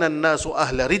كان الناس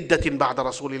أهل ردة بعد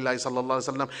رسول الله صلى الله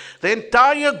عليه وسلم. The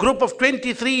entire group of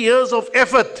 23 years of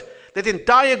effort, that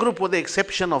entire group, with the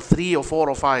exception of 3 or 4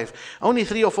 or 5, only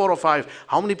 3 or 4 or 5.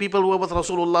 How many people were with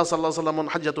Rasulullah sallallahu alaihi wasallam on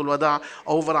Hajjatul Wada?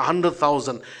 Over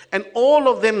 100,000. And all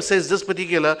of them, says this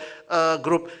particular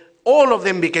group, all of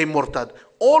them became murtad.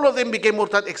 All of them became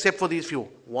murtad except for these few.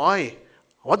 Why?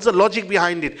 What's the logic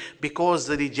behind it? Because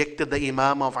they rejected the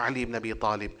Imam of Ali ibn Abi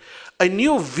Talib. A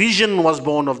new vision was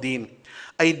born of Deen.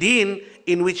 A Deen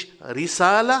in which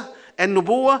Risala and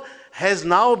Nubuwah has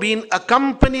now been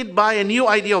accompanied by a new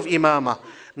idea of imamah.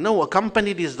 No,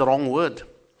 accompanied is the wrong word.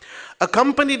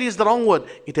 Accompanied is the wrong word.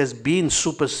 It has been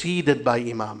superseded by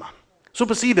imamah.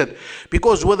 Superseded.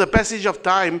 Because with the passage of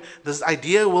time, this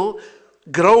idea will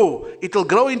grow. It will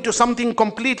grow into something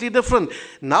completely different.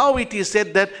 Now it is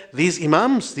said that these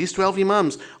imams, these 12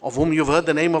 imams, of whom you've heard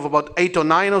the name of about 8 or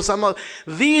 9 or some,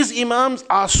 these imams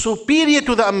are superior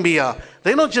to the Anbiya.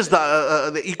 They're not just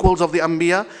the equals of the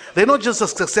Anbiya. They're not just the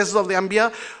successors of the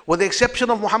Anbiya. With the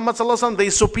exception of Muhammad sallallahu alaihi wasallam, they're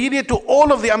superior to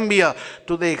all of the Anbiya,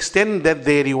 to the extent that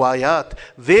their riwayat,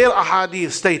 their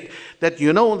ahadith state that, the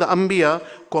Anbiya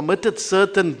committed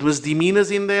certain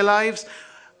misdemeanors in their lives.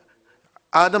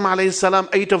 Adam alayhi salam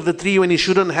ate of the tree when he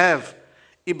shouldn't have.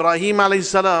 Ibrahim alayhi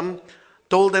salam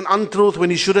told an untruth when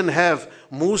he shouldn't have.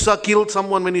 Musa killed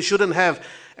someone when he shouldn't have.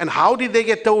 And how did they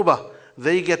get tawbah?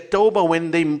 They get tawbah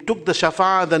when they took the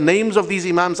shafa'ah, the names of these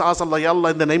imams, asked Allah, Ya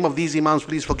Allah, in the name of these imams,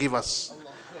 please forgive us.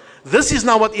 This is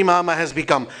now what imamah has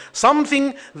become.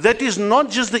 Something that is not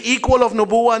just the equal of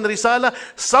nubuwah and risala,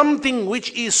 something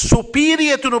which is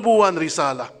superior to nubuwah and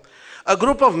risala. A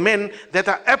group of men that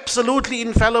are absolutely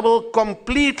infallible,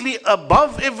 completely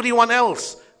above everyone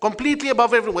else. Completely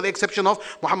above everyone, with the exception of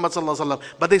Muhammad sallallahu alaihi wasallam.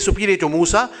 But they're superior to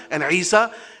Musa and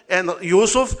Isa and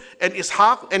Yusuf and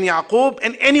Ishaq and Yaqub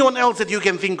and anyone else that you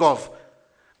can think of.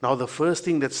 Now the first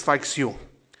thing that strikes you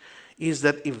is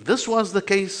that if this was the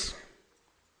case,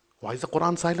 why is the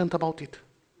Quran silent about it?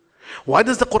 Why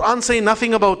does the Quran say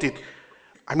nothing about it?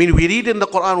 I mean, we read in the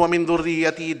Quran, وَمِن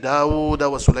ذُرِّيَّتِي دَاوُودَ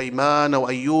وَسُلَيْمَانَ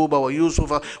وَأَيُّوبَ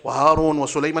وَيُوسُفَ وَهَارُونَ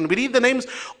وَسُلَيْمَانَ. We read the names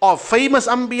of famous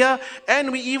Anbiya,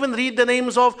 and we even read the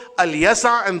names of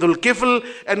Al-Yasa and Dhul-Kifl,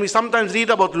 and we sometimes read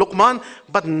about Luqman,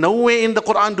 but nowhere in the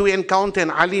Quran do we encounter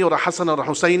an Ali or a Hassan or a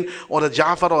Hussein or a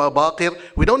Ja'far or a Baqir.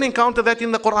 We don't encounter that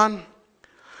in the Quran.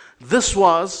 This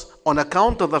was on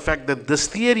account of the fact that this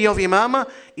theory of imamah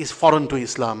is foreign to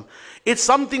Islam. It's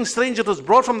something strange. It was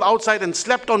brought from the outside and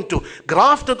slapped onto,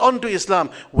 grafted onto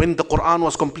Islam, when the Quran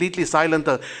was completely silent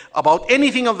about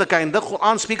anything of the kind. The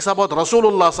Quran speaks about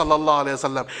Rasulullah sallallahu alaihi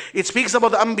wasallam. It speaks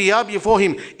about the Anbiya before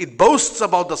him. It boasts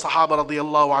about the Sahaba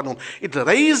radiyallahu anhum. It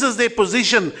raises their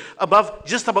position above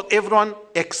just about everyone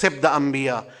except the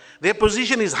Anbiya. Their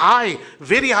position is high,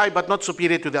 very high, but not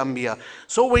superior to the Anbiya.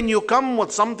 So when you come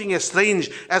with something as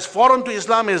strange, as foreign to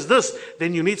Islam as this,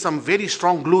 then you need some very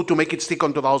strong glue to make it stick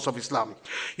onto the house of Islam.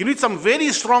 You need some very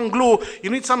strong glue. You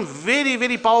need some very,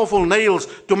 very powerful nails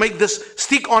to make this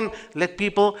stick on,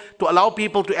 to allow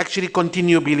people to actually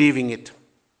continue believing it.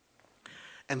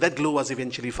 And that glue was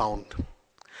eventually found.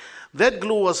 That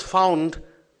glue was found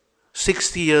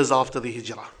 60 years after the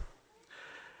Hijrah.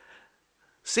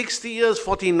 60 years,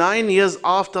 49 years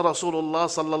after Rasulullah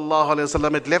sallallahu alaihi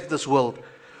wasallam had left this world.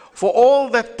 For all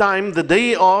that time, the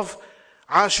day of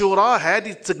Ashura had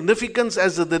its significance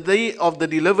as the day of the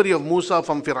delivery of Musa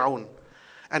from Fir'aun.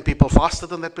 And people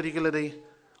fasted on that particular day.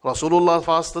 Rasulullah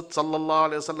fasted, sallallahu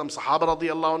alaihi wasallam, Sahaba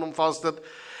radiyallahu anhum fasted.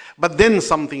 But then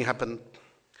something happened.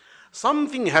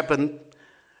 Something happened,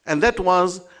 and that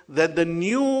was that the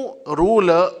new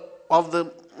ruler of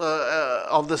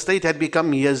the state had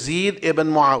become Yazid ibn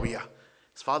Muawiyah.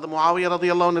 His father Muawiyah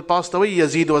radiallahu anhu had passed away.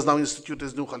 Yazid was now instituted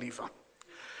as new Khalifa.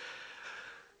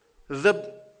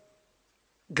 The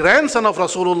grandson of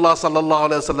Rasulullah sallallahu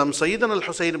alaihi wasallam, Sayyidina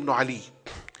al-Husayn ibn Ali,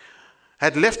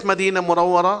 had left Medina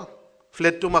Munawwara,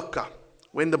 fled to Makkah.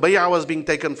 When the bay'ah was being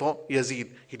taken for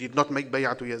Yazid, he did not make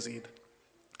bay'ah to Yazid.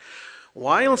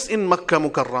 Whilst in Makkah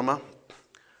Mukarramah,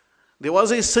 there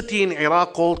was a city in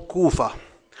Iraq called Kufa.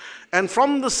 And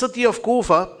from the city of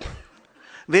Kufa,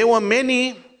 there were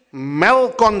many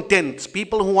malcontents,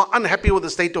 people who were unhappy with the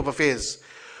state of affairs,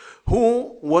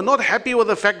 who were not happy with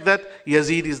the fact that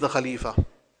Yazid is the Khalifa.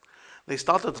 They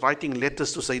started writing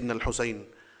letters to Sayyidina al-Husayn,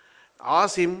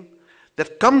 asked him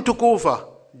that come to Kufa,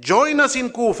 join us in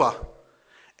Kufa,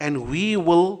 and we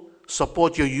will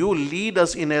support you. You lead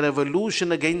us in a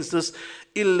revolution against this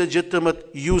illegitimate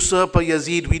usurper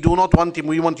Yazid. We do not want him,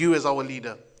 we want you as our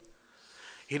leader.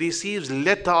 He receives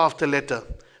letter after letter,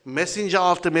 messenger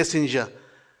after messenger.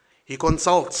 He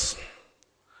consults.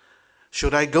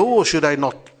 Should I go or should I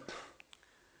not?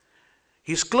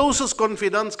 His closest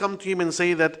confidants come to him and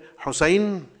say that,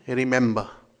 Hussein, remember,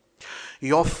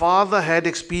 your father had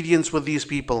experience with these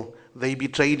people. They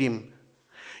betrayed him.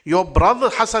 Your brother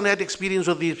Hassan had experience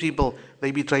with these people.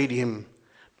 They betrayed him.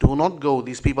 Do not go.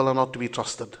 These people are not to be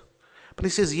trusted. But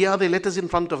he says, yeah, they letters in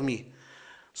front of me.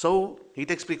 So he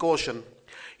takes precaution.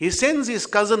 He sends his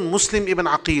cousin Muslim ibn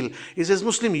Aqil. He says,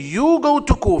 Muslim, you go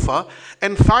to Kufa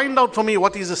and find out for me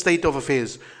what is the state of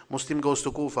affairs. Muslim goes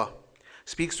to Kufa,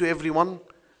 speaks to everyone.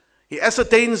 He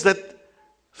ascertains that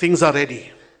things are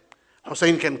ready.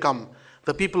 Hussein can come.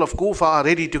 The people of Kufa are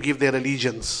ready to give their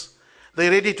allegiance.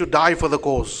 They're ready to die for the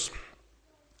cause.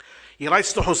 He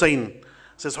writes to Hussein,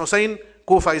 says, Hussein,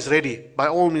 Kufa is ready. By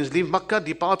all means, leave Makkah,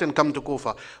 depart and come to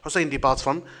Kufa. Hussein departs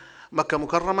from Makkah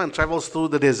Mukarramah and travels through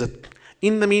the desert.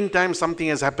 In the meantime, something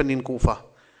has happened in Kufa.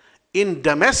 In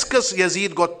Damascus,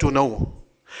 Yazid got to know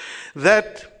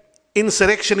that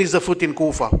insurrection is afoot in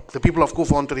Kufa. The people of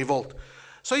Kufa want to revolt.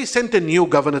 So he sent a new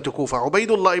governor to Kufa.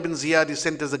 Ubaidullah ibn Ziyad is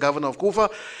sent as the governor of Kufa.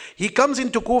 He comes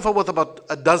into Kufa with about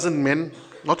a dozen men,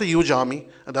 not a huge army,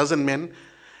 a dozen men.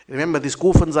 Remember, these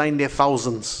Kufans are in their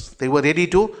thousands. They were ready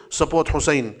to support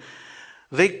Hussein.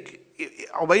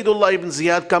 Ubaidullah ibn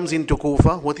Ziyad comes into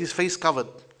Kufa with his face covered.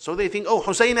 So they think, oh,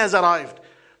 Hussein has arrived.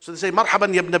 So they say,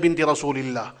 Marhaban yabna binti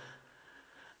Rasulillah.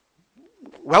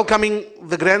 Welcoming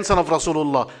the grandson of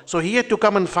Rasulullah. So he had to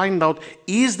come and find out,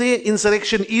 is there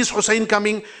insurrection? Is Hussein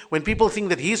coming? When people think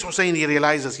that he is Hussein, he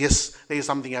realizes, yes, there is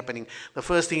something happening. The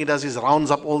first thing he does is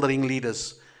rounds up all the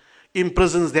ringleaders,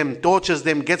 imprisons them, tortures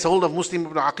them, gets hold of Muslim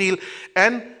ibn Aqil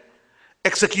and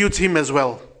executes him as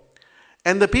well.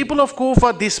 And the people of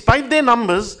Kufa, despite their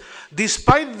numbers,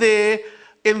 despite their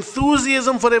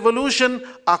enthusiasm for revolution,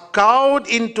 are cowed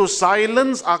into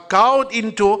silence, are cowed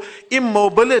into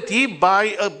immobility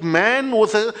by a man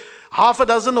with half a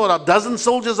dozen or a dozen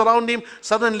soldiers around him.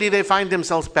 Suddenly they find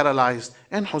themselves paralyzed.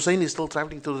 And Hussein is still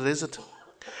traveling through the desert.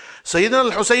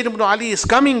 Sayyidina al-Husayn ibn Ali is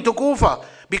coming to Kufa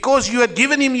because you had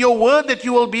given him your word that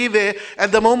you will be there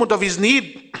at the moment of his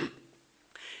need.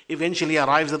 Eventually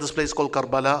arrives at this place called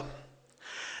Karbala.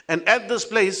 And at this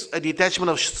place, a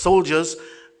detachment of soldiers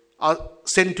are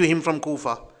sent to him from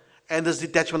Kufa. And this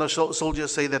detachment of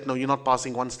soldiers say that, no, you're not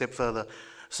passing one step further.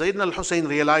 Sayyidina al-Husayn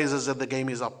realizes that the game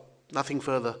is up. Nothing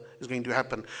further is going to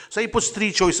happen. So he puts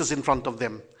three choices in front of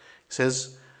them. He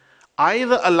says,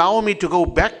 either allow me to go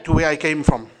back to where I came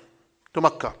from, to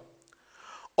Makkah.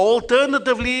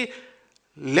 Alternatively,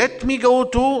 let me go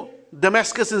to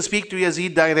Damascus and speak to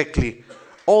Yazid directly.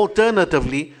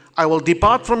 Alternatively, I will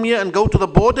depart from here and go to the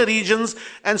border regions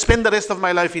and spend the rest of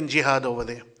my life in jihad over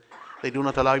there. They do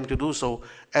not allow him to do so.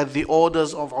 At the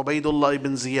orders of Ubaidullah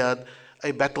ibn Ziyad,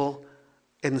 a battle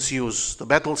ensues. The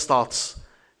battle starts.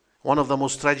 One of the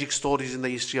most tragic stories in the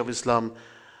history of Islam.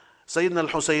 Sayyidina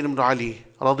al-Husayn ibn Ali,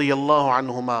 radiyallahu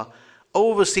anhuma,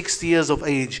 over 60 years of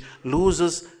age,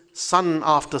 loses son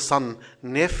after son,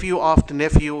 nephew after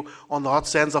nephew on the hot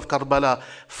sands of Karbala,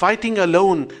 fighting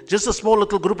alone, just a small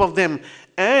little group of them.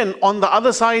 And on the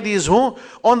other side is who?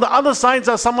 On the other sides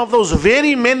are some of those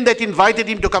very men that invited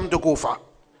him to come to Kufa.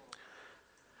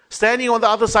 Standing on the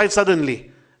other side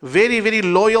suddenly, very, very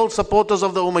loyal supporters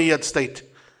of the Umayyad state.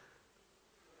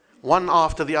 One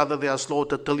after the other they are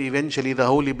slaughtered till eventually the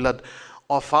holy blood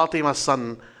of Fatima's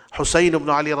son, Husayn ibn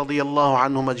Ali radiyallahu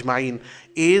anhum ajma'in,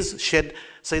 is shed.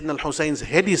 Sayyidina al-Husayn's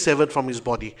head is severed from his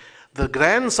body. The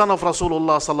grandson of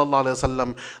Rasulullah sallallahu alaihi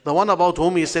wasallam, the one about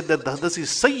whom he said that this is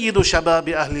Sayyidu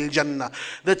Shababi Ahli Jannah,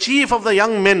 the chief of the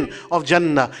young men of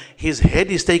Jannah. His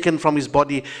head is taken from his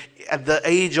body at the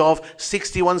age of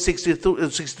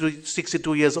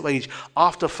 62 years of age,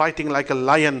 after fighting like a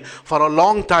lion for a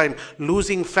long time,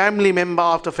 losing family member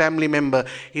after family member.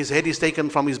 His head is taken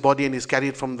from his body and is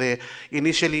carried from there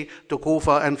initially to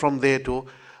Kufa and from there to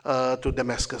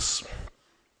Damascus.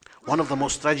 One of the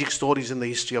most tragic stories in the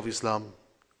history of Islam.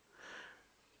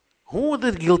 Who were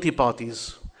the guilty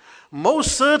parties?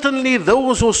 Most certainly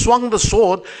those who swung the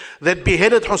sword that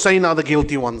beheaded Hussein are the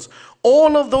guilty ones.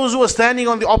 All of those who were standing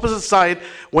on the opposite side,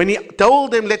 when he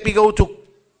told them, let me go to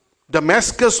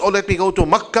Damascus, or let me go to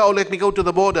Makkah, or let me go to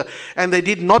the border, and they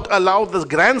did not allow the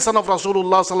grandson of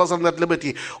Rasulullah sallallahu alaihi wasallam that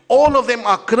liberty. All of them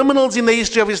are criminals in the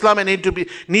history of Islam and need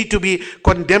to be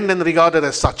condemned and regarded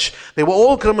as such. They were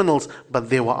all criminals, but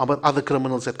there were other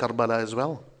criminals at Karbala as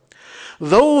well.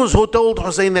 Those who told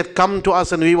Hussein that come to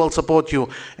us and we will support you.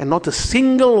 And not a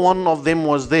single one of them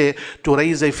was there to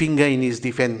raise a finger in his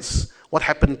defense. What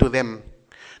happened to them?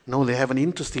 No, they have an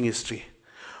interesting history.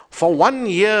 For 1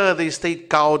 year they stayed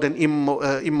cowed and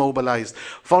immobilized.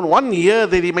 For 1 year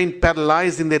they remained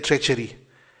paralyzed in their treachery.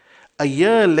 A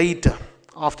year later,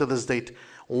 after this date,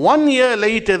 1 year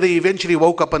later they eventually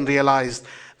woke up and realized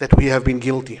that we have been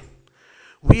guilty.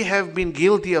 We have been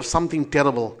guilty of something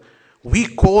terrible. We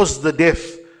caused the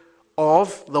death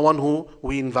of the one who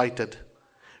we invited.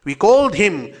 We called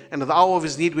him, and at the hour of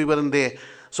his need we weren't there.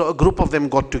 So a group of them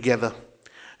got together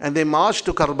and they marched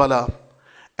to Karbala.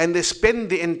 And they spent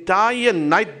the entire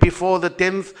night before the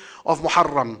 10th of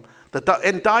Muharram, the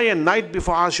entire night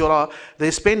before Ashura,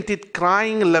 they spent it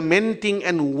crying, lamenting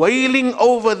and wailing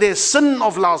over their sin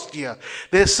of last year.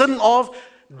 Their sin of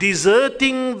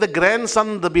deserting the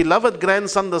grandson, the beloved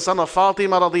grandson, the son of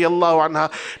Fatima radiallahu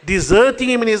anha, deserting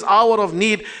him in his hour of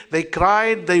need. They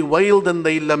cried, they wailed and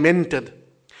they lamented.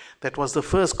 That was the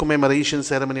first commemoration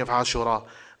ceremony of Ashura.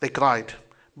 They cried,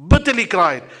 bitterly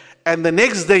cried. And the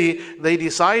next day, they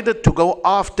decided to go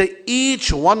after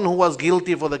each one who was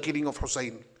guilty for the killing of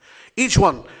Hussein. Each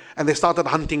one. And they started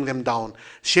hunting them down.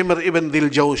 Shimr ibn Dil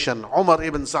Jawshan, Umar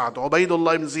ibn Sa'd,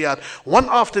 Ubaidullah ibn Ziyad. One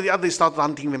after the other, they started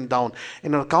hunting them down.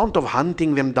 And on account of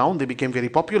hunting them down, they became very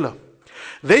popular.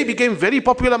 They became very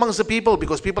popular amongst the people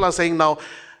because people are saying now,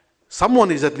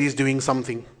 someone is at least doing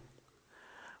something.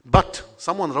 But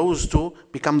someone rose to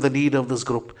become the leader of this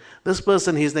group. This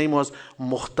person, his name was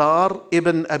Mukhtar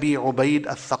ibn Abi Ubaid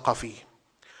al-Thaqafi.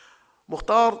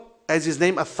 Mukhtar, as his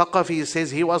name al-Thaqafi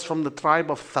says, he was from the tribe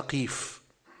of Thaqif.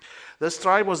 This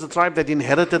tribe was the tribe that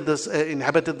inhabited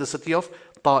the city of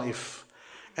Ta'if.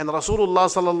 And Rasulullah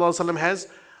sallallahu alaihi wasallam has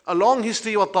a long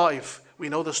history of Ta'if. We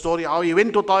know the story how he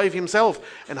went to Ta'if himself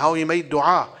and how he made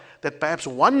dua that perhaps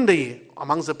one day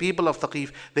amongst the people of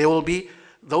Thaqif there will be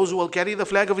those who will carry the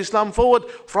flag of Islam forward.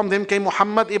 From them came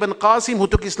Muhammad ibn Qasim, who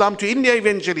took Islam to India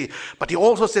eventually. But he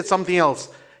also said something else.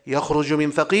 يَخْرُجُ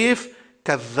مِنْ ثَقِيفٍ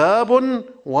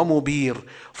كَذَّابٌ وَمُبِيرٌ.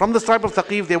 From the tribe of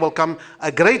Thaqif there will come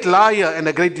a great liar and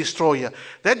a great destroyer.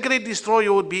 That great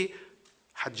destroyer would be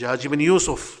Hajjaj ibn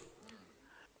Yusuf.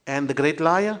 And the great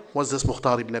liar was this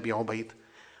Mukhtar ibn Abi Ubaid.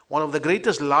 One of the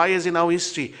greatest liars in our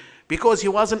history. Because he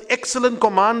was an excellent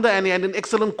commander and he had an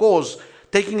excellent cause,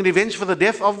 taking revenge for the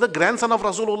death of the grandson of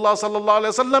Rasulullah sallallahu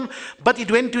alaihi wasallam. But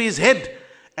it went to his head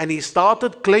and he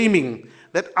started claiming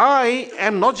that I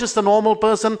am not just a normal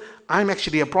person, I'm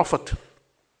actually a prophet.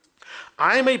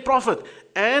 I'm a prophet.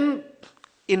 And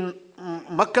in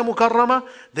Makkah Mukarramah,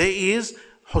 there is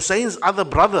Hussein's other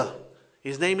brother.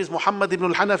 His name is Muhammad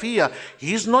ibn al-Hanafiya.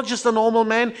 He is not just a normal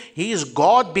man, he is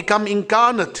God become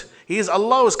incarnate. He is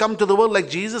Allah who has come to the world like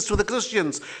Jesus to the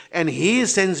Christians. And he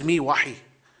sends me wahi.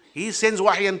 He sends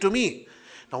wahi unto me.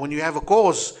 Now when you have a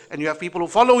cause and you have people who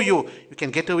follow you, you can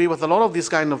get away with a lot of these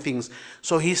kind of things.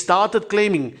 So he started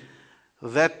claiming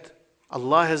that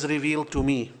Allah has revealed to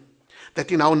me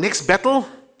that in our next battle,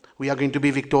 we are going to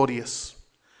be victorious.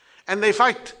 And they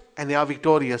fight and they are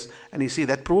victorious. And you see,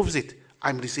 that proves it.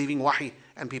 I'm receiving wahi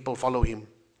and people follow him.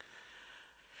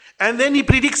 And then he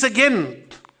predicts again,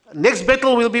 next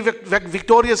battle will be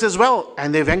victorious as well.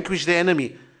 And they vanquish the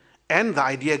enemy. And the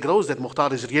idea grows that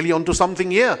Mukhtar is really onto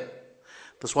something here.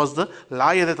 This was the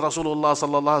liar that Rasulullah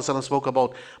sallallahu alaihi wasallam spoke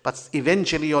about. But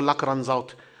eventually your luck runs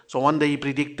out. So one day he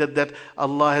predicted that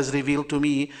Allah has revealed to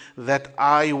me that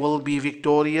I will be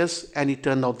victorious, and it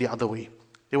turned out the other way.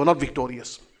 They were not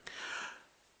victorious.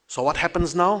 So what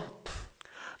happens now?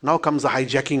 Now comes the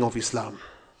hijacking of Islam.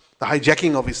 The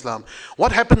hijacking of Islam.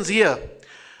 What happens here?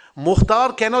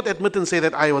 Mukhtar cannot admit and say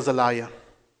that I was a liar.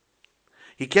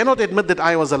 He cannot admit that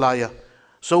I was a liar.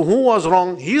 So who was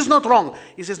wrong? He is not wrong.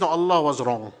 He says, no, Allah was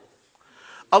wrong.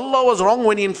 Allah was wrong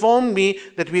when He informed me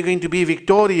that we're going to be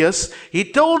victorious. He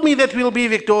told me that we'll be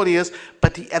victorious,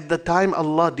 but at the time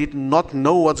Allah did not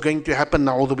know what's going to happen,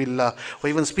 na'udhu billah, or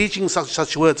even speaking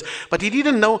such words. But He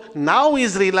didn't know. Now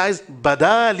He's realized,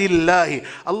 bada lillahi.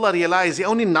 Allah realized, He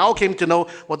only now came to know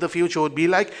what the future would be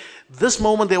like. This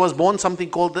moment there was born something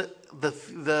called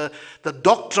the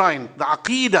doctrine, the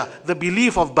aqidah, the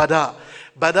belief of bada.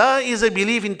 Bada is a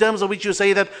belief in terms of which you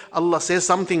say that Allah says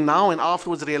something now and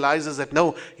afterwards realizes that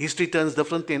no, history turns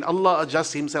differently and Allah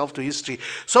adjusts Himself to history.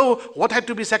 So what had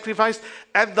to be sacrificed?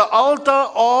 At the altar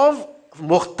of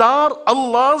Mukhtar,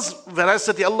 Allah's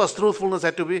veracity, Allah's truthfulness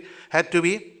had to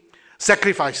be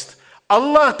sacrificed.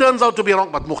 Allah turns out to be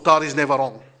wrong, but Mukhtar is never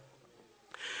wrong.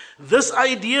 This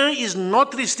idea is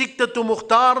not restricted to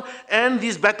Mukhtar and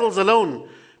these battles alone.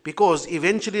 Because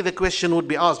eventually the question would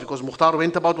be asked, because Mukhtar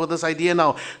went about with this idea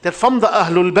now, that from the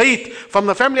Ahlul Bayt, from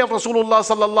the family of Rasulullah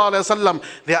sallallahu alaihi wasallam,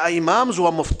 there are imams who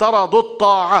are muftaradut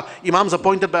ta'a, imams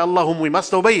appointed by Allah whom we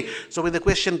must obey. So when the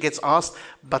question gets asked,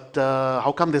 but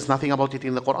how come there's nothing about it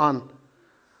in the Quran?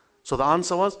 So the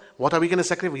answer was, what are we going to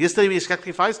sacrifice? Yesterday we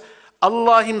sacrificed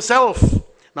Allah Himself.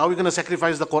 Now we're going to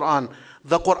sacrifice the Quran.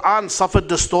 The Quran suffered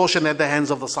distortion at the hands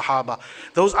of the Sahaba.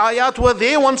 Those ayat were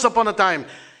there once upon a time.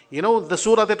 You know the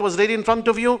surah that was read in front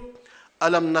of you?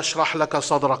 Alam nashrah laka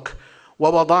sadrak wa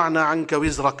wada'na anka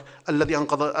wizrak alladhi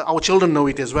anqadha. Our children know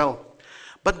it as well.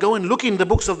 But go and look in the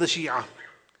books of the Shia.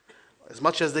 As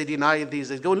much as they deny these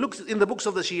days, go and look in the books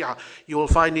of the Shia. You will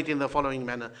find it in the following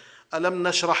manner. Alam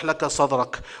nashrah laka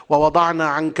sadrak wa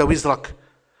wada'na anka wizrak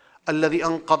alladhi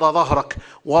anqadha dhahrak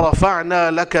wa rafa'na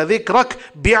laka dhikrak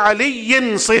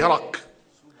bi'aliyyin sihrak.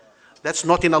 That's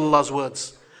not in Allah's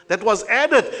words. That was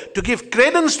added to give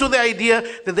credence to the idea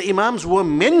that the imams were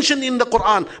mentioned in the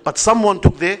Quran, but someone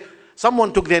took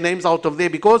their names out of there,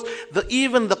 because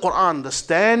even the Quran, the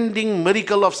standing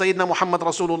miracle of Sayyidina Muhammad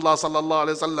Rasulullah sallallahu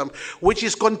alaihi wasallam, which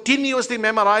is continuously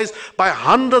memorized by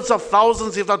hundreds of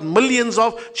thousands, if not millions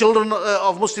of children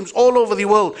of Muslims all over the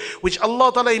world, which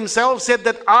Allah Ta'ala Himself said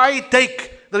that I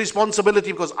take the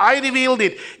responsibility because I revealed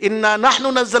it. Inna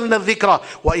nahnu nazzalna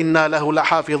dhikra wa inna lahu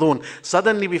lahafidhun.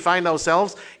 Suddenly we find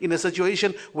ourselves in a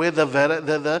situation where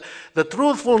the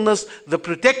truthfulness, the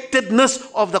protectedness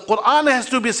of the Quran has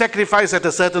to be sacrificed at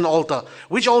a certain altar.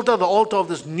 Which altar? The altar of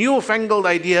this newfangled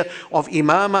idea of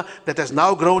imama that has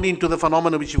now grown into the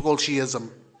phenomenon which we call Shiism.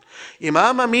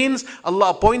 Imama means Allah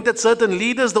appointed certain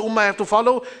leaders the ummah have to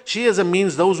follow. Shiism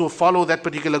means those who follow that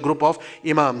particular group of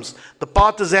imams. The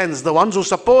partisans, the ones who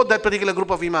support that particular group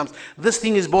of imams. This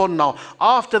thing is born now.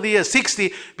 After the year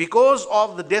 60, because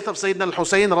of the death of Sayyidina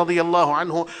al-Husayn radiyallahu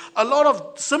anhu, a lot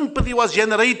of sympathy was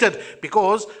generated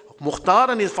because Mukhtar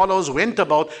and his followers went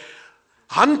about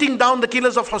hunting down the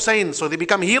killers of Hussein. So they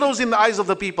become heroes in the eyes of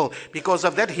the people. Because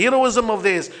of that heroism of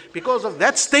theirs, because of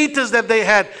that status that they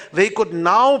had, they could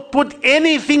now put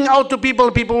anything out to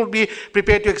people. People would be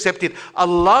prepared to accept it.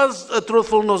 Allah's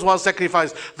truthfulness was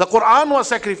sacrificed. The Quran was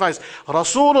sacrificed.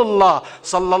 Rasulullah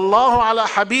sallallahu ala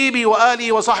habibi wa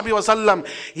alihi wa sahbihi wa sallam,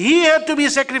 he had to be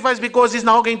sacrificed because he's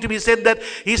now going to be said that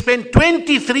he spent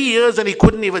 23 years and he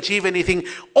couldn't even achieve anything.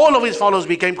 All of his followers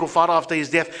became kuffar after his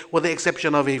death, with the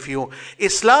exception of a few.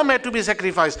 Islam had to be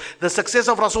sacrificed. The success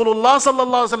of Rasulullah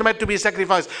sallallahu alaihi wasallam had to be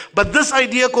sacrificed. But this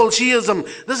idea called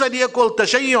Shiism, this idea called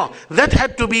Tashayyu', that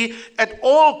had to be, at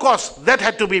all costs, that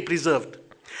had to be preserved.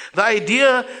 The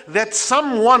idea that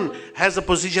someone has a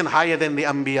position higher than the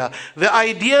Anbiya. The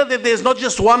idea that there's not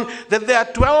just one, that there are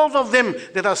 12 of them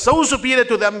that are so superior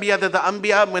to the Anbiya, that the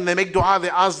Anbiya, when they make dua, they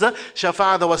ask the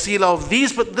shafa'a, the wasila of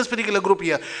this particular group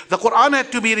here. The Quran had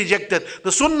to be rejected.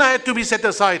 The Sunnah had to be set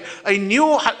aside. A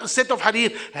new set of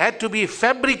hadith had to be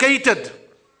fabricated.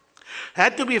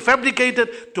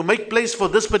 To make place for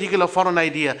this particular foreign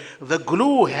idea. The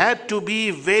glue had to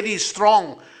be very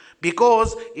strong.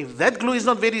 Because if that glue is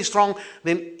not very strong,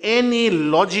 then any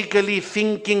logically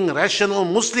thinking, rational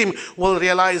Muslim will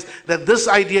realize that this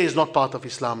idea is not part of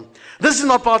Islam. This is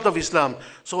not part of Islam.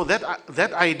 So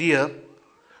that idea,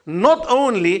 not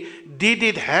only did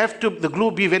it have to, the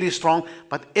glue be very strong,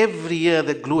 but every year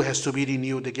that glue has to be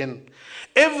renewed again.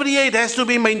 Every year it has to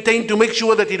be maintained to make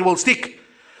sure that it will stick.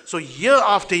 So year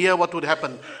after year, what would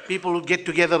happen? People would get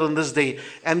together on this day,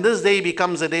 and this day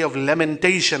becomes a day of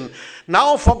lamentation.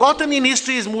 Now forgotten in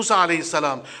history is Musa alayhi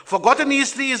salam. Forgotten in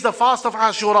history is the fast of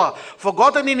Ashura.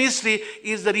 Forgotten in history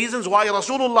is the reasons why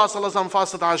Rasulullah sallallahu alaihi wasallam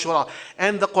fasted Ashura.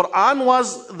 And the Quran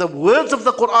was, the words of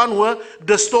the Quran were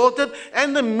distorted,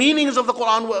 and the meanings of the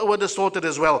Quran were distorted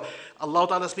as well. Allah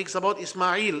Ta'ala speaks about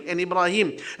Ismail and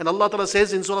Ibrahim, and Allah Ta'ala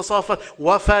says in Surah Safat,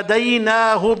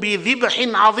 وَفَدَيْنَاهُ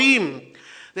بِذِبْحٍ عَظِيمٍ,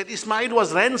 that Ismail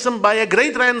was ransomed by a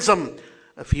great ransom.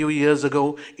 A few years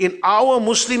ago, in our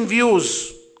Muslim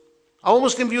views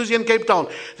in Cape Town,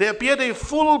 there appeared a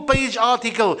full page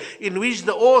article in which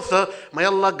the author, may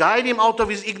Allah guide him out of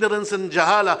his ignorance and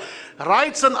jahala,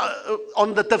 writes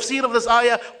on the tafsir of this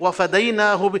ayah,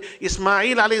 وَفَدَيْنَاهُ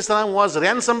Ismail alayhi salam was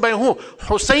ransomed by who?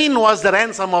 Hussein was the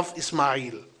ransom of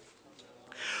Ismail.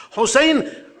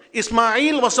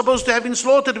 Ismail was supposed to have been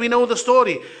slaughtered, we know the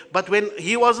story. But when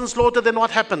he wasn't slaughtered, then what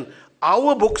happened?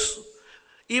 Our books,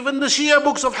 even the Shia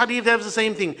books of hadith have the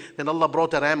same thing. Then Allah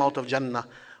brought a ram out of Jannah.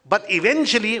 But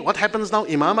eventually, what happens now?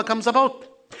 Imama comes about.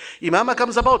 Imama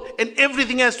comes about and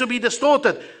everything has to be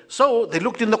distorted. So they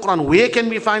looked in the Quran, where can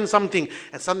we find something?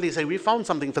 And suddenly they say, we found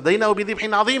something. فَدَيْنَهُ بِذِبْحٍ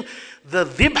عَظِيمٍ. The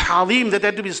dhibh azim that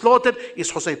had to be slaughtered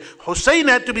is Hussein. Hussein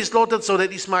had to be slaughtered so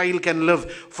that Ismail can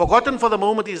live. Forgotten for the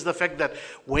moment is the fact that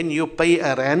when you pay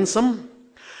a ransom,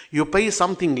 you pay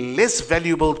something less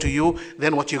valuable to you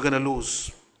than what you're going to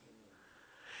lose.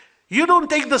 You don't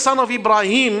take the son of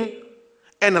Ibrahim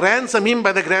and ransom him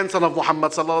by the grandson of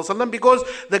Muhammad sallallahu alaihi wasallam, because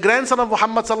the grandson of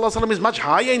Muhammad sallallahu alaihi wasallam is much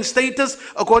higher in status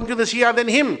according to the Shia than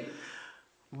him.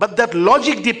 But that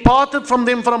logic departed from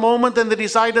them for a moment, and they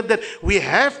decided that we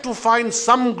have to find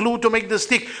some glue to make this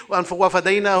stick. And for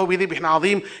وَفَدَيْنَاهُ بِذِبْحٍ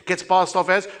عَظِيمٍ gets passed off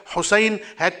as Hussein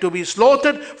had to be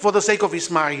slaughtered for the sake of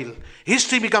Ismail.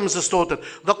 History becomes distorted.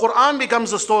 The Quran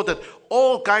becomes distorted.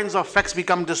 All kinds of facts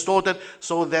become distorted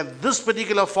so that this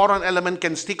particular foreign element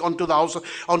can stick onto the house,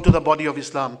 onto the body of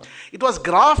Islam. It was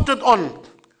grafted on.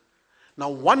 Now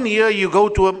 1 year you go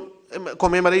to a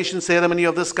commemoration ceremony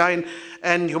of this kind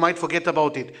and you might forget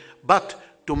about it. But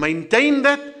to maintain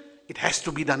that, it has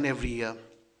to be done every year.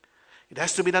 It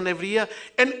has to be done every year,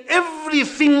 and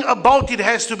everything about it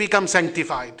has to become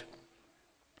sanctified.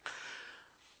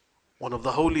 One of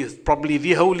the holiest, probably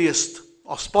the holiest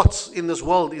of spots in this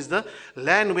world is the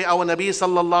land where our Nabi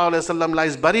sallallahu alaihi wasallam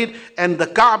lies buried, and the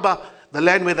Kaaba, the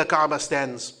land where the Kaaba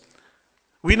stands.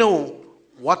 We know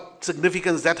what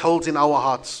significance that holds in our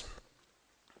hearts.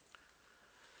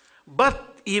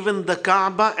 But even the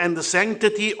Kaaba and the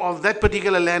sanctity of that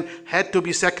particular land had to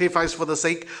be sacrificed for the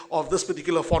sake of this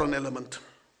particular foreign element.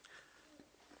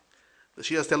 The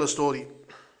Shias tell a story.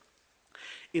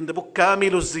 In the book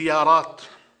Kamilu Ziyarat,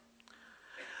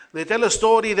 they tell a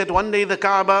story that one day the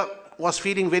Kaaba was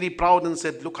feeling very proud and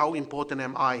said, look how important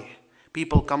am I.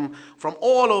 People come from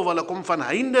all over, lakum van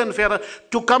heinde and verre,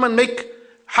 to come and make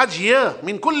Hajj here.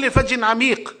 Min kulli fajin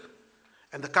amiq.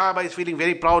 And the Kaaba is feeling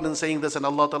very proud and saying this, and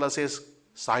Allah Ta'ala says,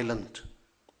 silent.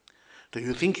 Do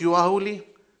you think you are holy?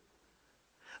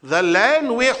 The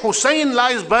land where Hussein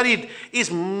lies buried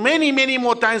is many, many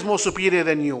more times more superior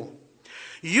than you.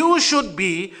 You should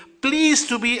be pleased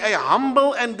to be a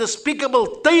humble and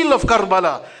despicable tail of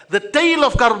Karbala. The tail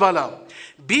of Karbala.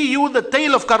 Be you the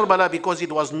tail of Karbala, because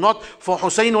it was not for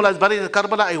Hussein who lies buried in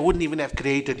Karbala, I wouldn't even have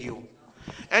created you.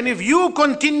 And if you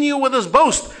continue with this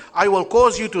boast, I will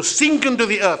cause you to sink into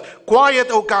the earth. Quiet,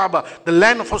 O Kaaba. The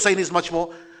land of Hussein is much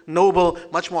more noble,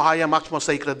 much more higher, much more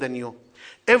sacred than you.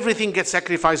 Everything gets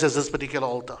sacrificed as this particular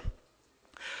altar.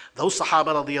 Those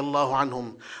Sahaba radiallahu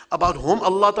anhum, about whom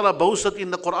Allah Ta'ala boasted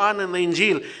in the Quran and the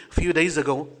Injil. A few days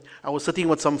ago, I was sitting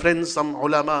with some friends, some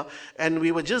ulama, and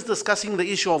we were just discussing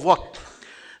the issue of what?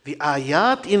 The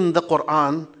ayat in the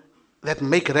Quran that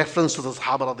make reference to the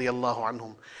Sahaba radiallahu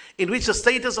anhum, in which the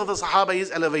status of the Sahaba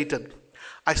is elevated.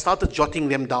 I started jotting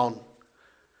them down.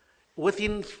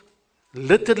 Within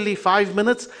literally 5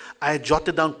 minutes, I had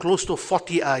jotted down close to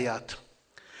 40 ayat.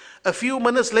 A few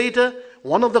minutes later,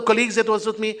 one of the colleagues that was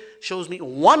with me shows me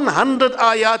 100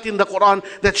 ayat in the Quran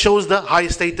that shows the high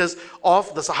status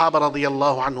of the Sahaba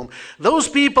radiallahu anhum. Those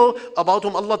people about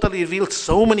whom Allah Ta'ala revealed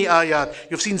so many ayat.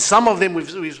 You've seen some of them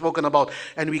we've spoken about.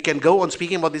 And we can go on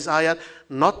speaking about this ayat,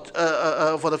 not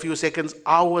for a few seconds,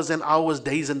 hours and hours,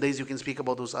 days and days you can speak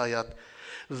about those ayat.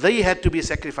 They had to be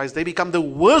sacrificed. They become the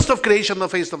worst of creation on the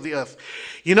face of the earth.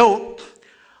 You know,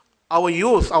 our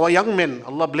youth, our young men,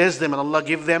 Allah bless them and Allah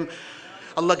give them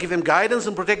guidance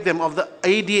and protect them, of the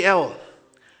ADL.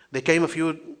 They came a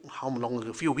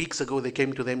few weeks ago, they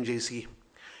came to the MJC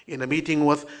in a meeting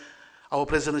with our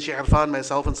President Sheikh Irfan,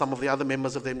 myself and some of the other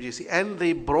members of the MJC, and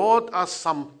they brought us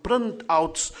some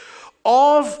printouts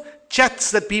of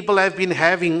chats that people have been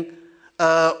having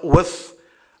with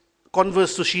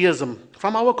converts to Shiism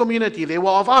from our community. They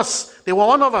were of us, they were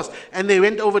one of us, and they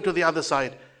went over to the other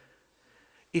side.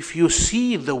 If you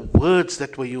see the words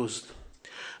that were used,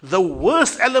 the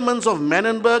worst elements of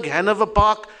Menenberg, Hanover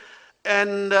Park,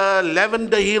 and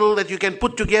Lavender Hill that you can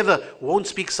put together won't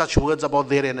speak such words about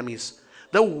their enemies.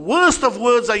 The worst of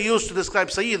words are used to describe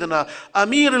Sayyidina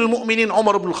Amir al-Mu'minin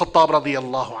Umar ibn al-Khattab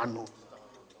radiyallahu anhu.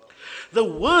 The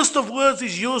worst of words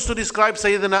is used to describe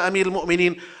Sayyidina Amir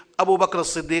al-Mu'minin Abu Bakr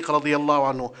as-Siddiq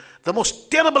radiyallahu anhu. The most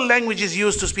terrible language is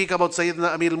used to speak about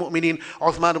Sayyidina Amir al-Mu'minin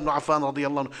Uthman ibn Affan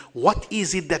radiyallahu anhu. What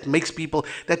is it that makes people,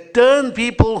 that turn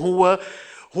people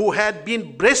who had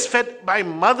been breastfed by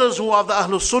mothers who are the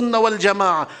Ahlul Sunnah wal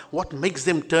Jama'ah, what makes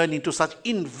them turn into such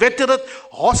inveterate,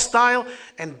 hostile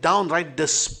and downright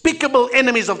despicable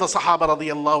enemies of the Sahaba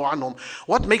radiallahu anhum?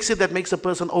 What makes it that makes a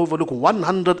person overlook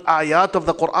 100 ayat of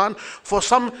the Quran for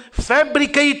some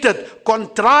fabricated,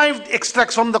 contrived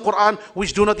extracts from the Quran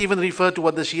which do not even refer to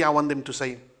what the Shia want them to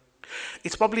say?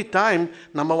 It's probably time,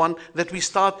 number one, that we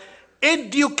start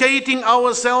educating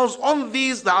ourselves on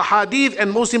these, the ahadith,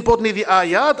 and most importantly the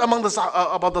ayat about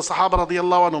the Sahaba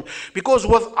radiallahu anhum. Because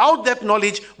without that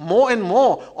knowledge, more and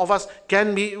more of us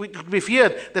can be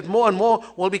feared that more and more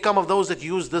will become of those that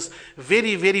use this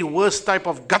very, very worst type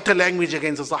of gutter language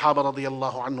against the Sahaba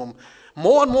radiallahu anhum.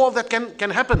 More and more of that can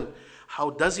happen.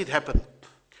 How does it happen?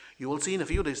 You will see in a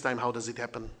few days' time how does it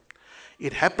happen.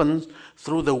 It happens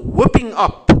through the whipping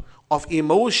up of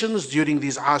emotions during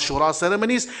these Ashura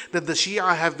ceremonies that the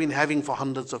Shia have been having for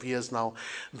hundreds of years now.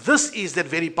 This is that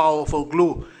very powerful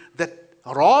glue that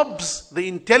robs the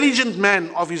intelligent man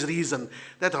of his reason,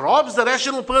 that robs the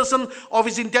rational person of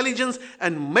his intelligence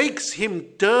and makes him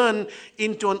turn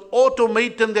into an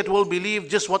automaton that will believe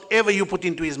just whatever you put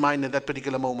into his mind at that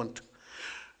particular moment.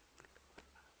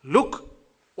 Look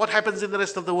what happens in the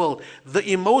rest of the world.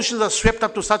 The emotions are swept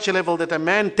up to such a level that a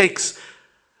man takes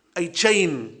a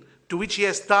chain to which he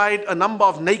has tied a number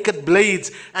of naked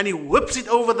blades and he whips it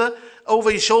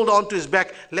over his shoulder onto his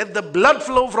back. Let the blood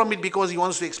flow from it because he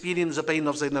wants to experience the pain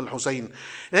of Sayyidina al-Hussein.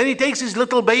 Then he takes his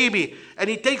little baby and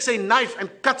he takes a knife and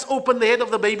cuts open the head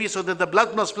of the baby so that the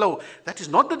blood must flow. That is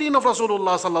not the deen of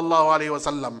Rasulullah sallallahu alayhi wa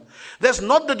sallam. That's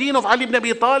not the deen of Ali ibn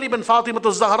Abi Talib and Fatima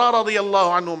al-Zahra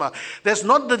radiyallahu anhuma. That's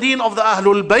not the deen of the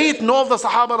Ahlul Bayt nor of the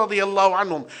Sahaba radiyallahu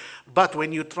anhum. But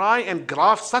when you try and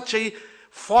graft such a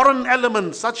foreign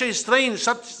element, such a strange,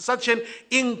 such an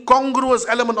incongruous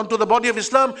element onto the body of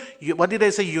Islam, what did I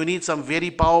say? You need some very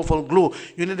powerful glue.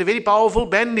 You need a very powerful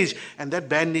bandage. And that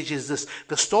bandage is this.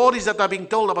 The stories that are being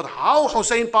told about how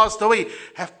Hussein passed away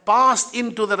have passed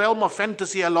into the realm of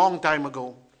fantasy a long time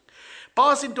ago.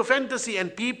 Pass into fantasy,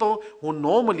 and people who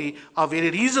normally are very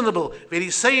reasonable, very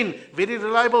sane, very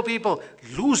reliable people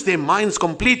lose their minds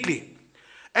completely.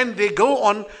 And they go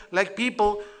on like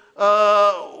people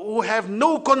who have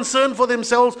no concern for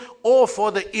themselves or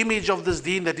for the image of this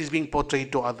deen that is being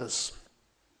portrayed to others.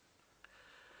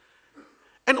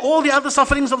 And all the other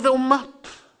sufferings of the ummah.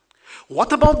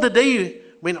 What about the day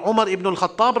when Umar ibn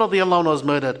al-Khattab radiallahu anhu was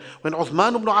murdered, when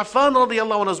Uthman ibn Affan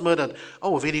radiallahu anhu was murdered?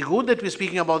 Oh, very good that we're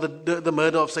speaking about the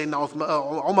murder of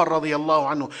Sayyidina Umar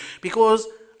radiallahu anhu, because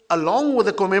along with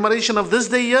the commemoration of this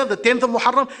day here, the 10th of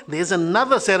Muharram, there's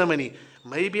another ceremony.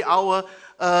 Maybe our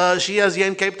Shias here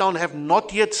in Cape Town have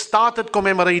not yet started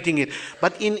commemorating it.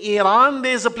 But in Iran,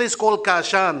 there's a place called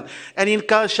Kashan. And in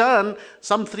Kashan,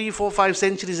 some 3, 4, 5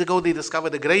 centuries ago, they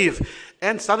discovered a grave.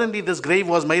 And suddenly this grave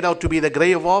was made out to be the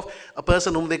grave of a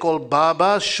person whom they call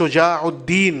Baba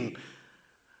Shuja'uddin,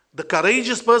 the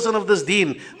courageous person of this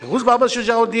deen. Who's Baba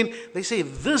Shuja'uddin? They say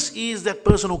this is that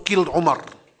person who killed Umar.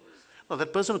 Now,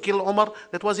 that person who killed Umar,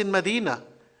 that was in Medina,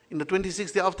 in the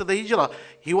 26th day after the Hijrah.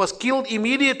 He was killed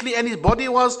immediately and his body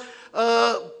was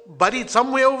buried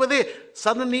somewhere over there.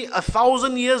 Suddenly,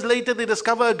 1,000 years later, they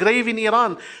discover a grave in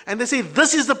Iran. And they say,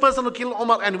 this is the person who killed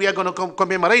Umar, and we are going to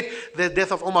commemorate the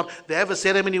death of Umar. They have a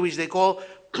ceremony which they call,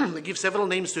 they give several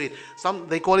names to it. Some,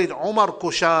 they call it Umar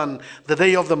Kushan, the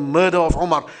day of the murder of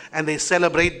Umar. And they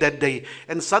celebrate that day.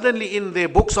 And suddenly in their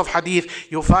books of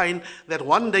hadith, you find that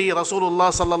one day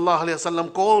Rasulullah sallallahu alayhi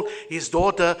wasallam called his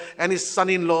daughter and his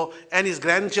son-in-law and his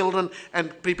grandchildren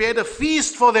and prepared a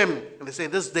feast for them. And they say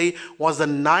this day was the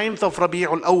 9th of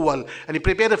Rabi'ul Awwal. And he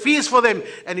prepared a feast for them.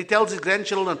 And he tells his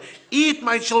grandchildren, eat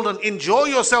my children, enjoy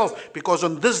yourself, because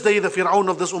on this day the Fir'aun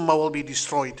of this ummah will be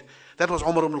destroyed. That was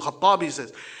Umar ibn al-Khattab, he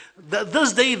says.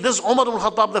 This day, this Umar ibn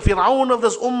al-Khattab, the Fir'aun of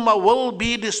this ummah will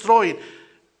be destroyed.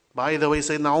 By the way,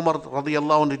 Sayyidina Umar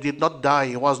radiallahu anhu did not die.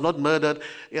 He was not murdered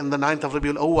in the 9th of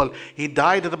Rabiul Awwal. He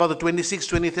died at about the 26th,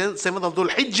 27th of Dhul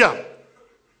Hijjah.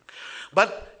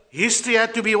 But history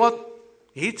had to be what?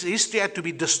 History had to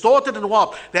be distorted and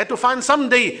warped. They had to find some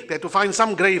day, they had to find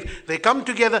some grave. They come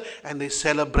together and they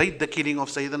celebrate the killing of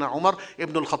Sayyidina Umar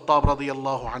ibn al-Khattab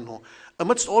radiallahu anhu.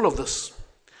 Amidst all of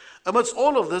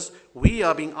this, we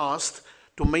are being asked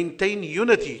to maintain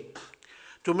unity.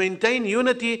 To maintain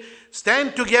unity,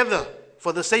 stand together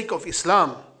for the sake of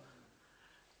Islam.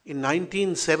 In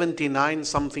 1979,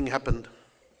 something happened.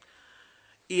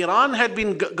 Iran had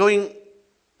been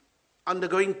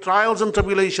undergoing trials and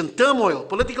tribulation, turmoil,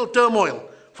 political turmoil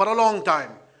for a long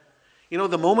time. You know,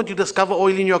 the moment you discover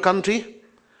oil in your country,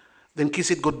 then kiss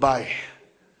it goodbye.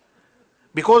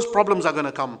 Because problems are going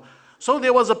to come. So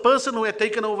there was a person who had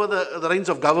taken over the reins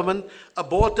of government,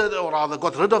 aborted or rather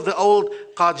got rid of the old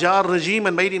Qajar regime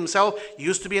and made himself, he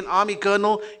used to be an army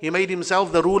colonel, he made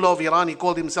himself the ruler of Iran. He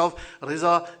called himself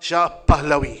Riza Shah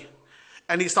Pahlavi.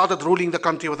 And he started ruling the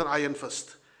country with an iron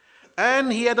fist.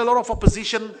 And he had a lot of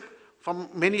opposition from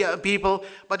many people,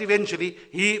 but eventually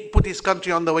he put his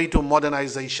country on the way to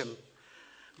modernization.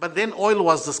 But then oil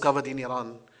was discovered in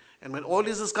Iran. And when oil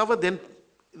is discovered, then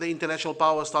the international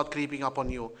powers start creeping up on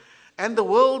you. And the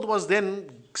world was then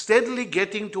steadily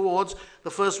getting towards the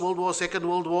First World War, Second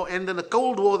World War, and then the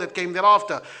Cold War that came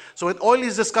thereafter. So when oil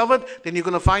is discovered, then you're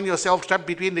going to find yourself trapped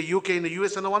between the UK and the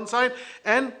US on the one side,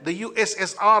 and the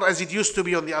USSR as it used to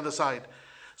be on the other side.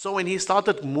 So when he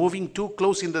started moving too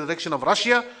close in the direction of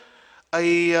Russia,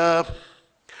 a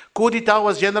coup d'etat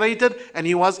was generated, and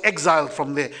he was exiled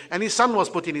from there. And his son was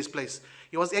put in his place.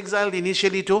 He was exiled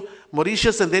initially to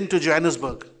Mauritius and then to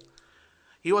Johannesburg.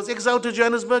 He was exiled to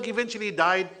Johannesburg, eventually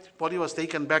died, body was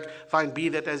taken back, fine, be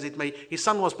that as it may. His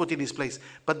son was put in his place.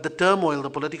 But the turmoil, the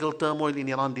political turmoil in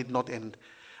Iran did not end.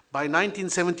 By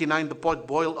 1979, the pot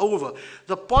boiled over.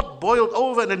 The pot boiled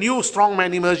over and a new strong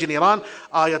man emerged in Iran,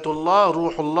 Ayatollah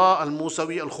Ruhullah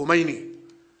al-Musawi al-Khomeini.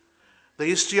 The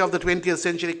history of the 20th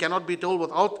century cannot be told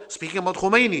without speaking about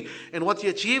Khomeini and what he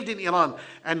achieved in Iran.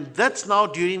 And that's now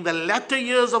during the latter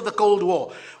years of the Cold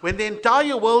War, when the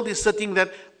entire world is sitting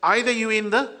that either you're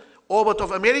in the orbit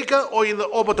of America or in the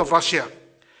orbit of Russia.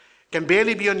 Can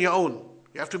barely be on your own.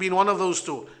 You have to be in one of those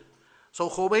two. So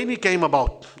Khomeini came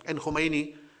about, and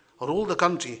Khomeini ruled the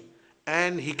country,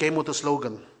 and he came with a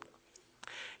slogan.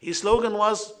 His slogan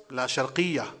was, La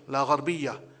Sharqiyya, La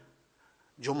Gharbiyya,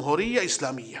 Jumhuriyya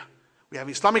Islamiyya. We have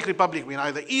Islamic Republic, we're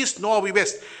neither East nor we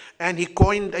West. And he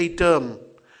coined a term,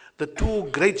 the two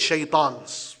great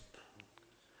shaitans.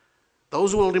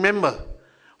 Those who will remember,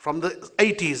 from the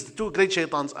 80s, the two great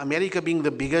shaitans, America being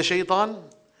the bigger shaitan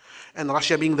and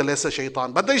Russia being the lesser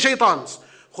shaitan. But they're shaitans.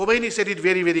 Khomeini said it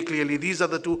very, very clearly. These are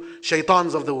the two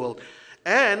shaitans of the world.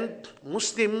 And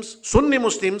Muslims, Sunni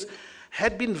Muslims,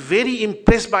 had been very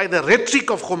impressed by the rhetoric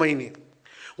of Khomeini.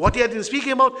 What he had been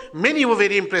speaking about, many were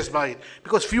very impressed by it,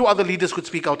 because few other leaders could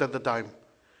speak out at the time.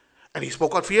 And he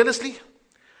spoke out fearlessly.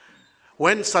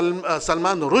 When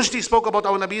Salman Rushdie spoke about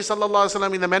our Nabi sallallahu alaihi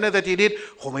wasallam in the manner that he did,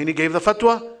 Khomeini gave the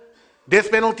fatwa, death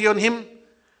penalty on him.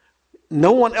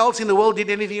 No one else in the world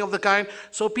did anything of the kind.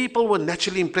 So people were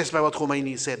naturally impressed by what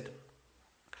Khomeini said.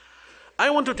 I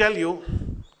want to tell you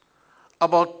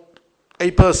about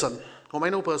a person whom I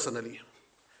know personally.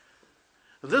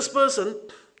 This person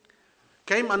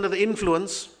came under the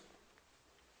influence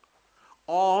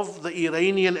of the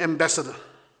Iranian ambassador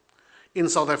in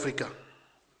South Africa.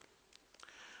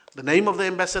 The name of the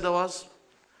ambassador was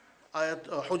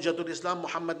Hujjatul Islam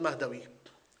Muhammad Mahdawi.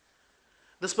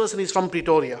 This person is from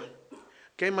Pretoria,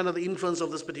 came under the influence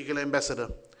of this particular ambassador.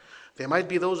 There might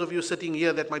be those of you sitting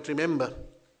here that might remember,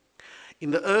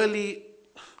 in the early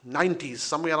 90s,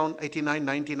 somewhere around 89,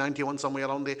 90, 91, somewhere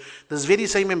around there, this very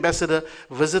same ambassador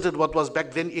visited what was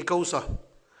back then ICOSA,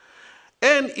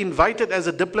 and invited as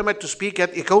a diplomat to speak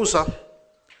at ICOSA,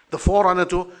 the forerunner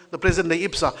to the present day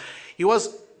IPSA. He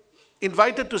was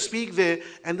invited to speak there,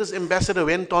 and this ambassador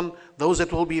went on. Those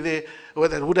that will be there, or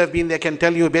that would have been there, can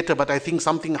tell you better, but I think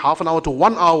something half an hour to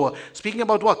 1 hour, speaking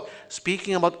about what?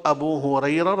 Speaking about Abu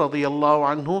Hurairah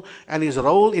radiyallahu anhu and his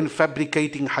role in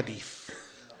fabricating hadith.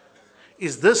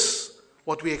 Is this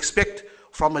what we expect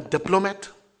from a diplomat?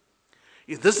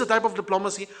 Is this the type of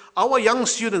diplomacy? Our young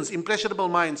students, impressionable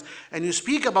minds, and you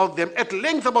speak about them at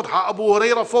length about how Abu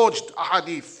Hurairah forged a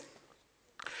hadith.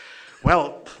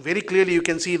 Well, very clearly you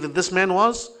can see that this man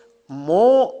was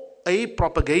more a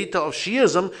propagator of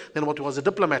Shiism than what he was a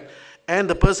diplomat. And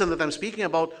the person that I'm speaking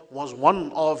about was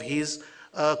one of his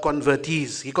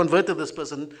convertees. He converted this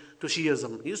person to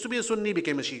Shiism. He used to be a Sunni,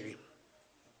 became a Shi'i.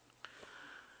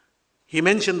 He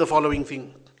mentioned the following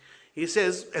thing. He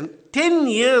says, and 10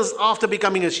 years after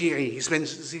becoming a Shi'i, he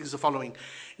says the following.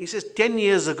 He says, 10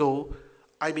 years ago,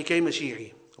 I became a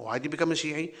Shi'i. Why did he become a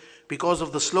Shi'i? Because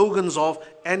of the slogans of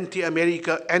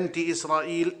anti-America,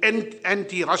 anti-Israel,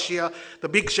 anti-Russia, the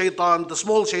big shaitan, the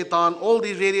small shaitan, all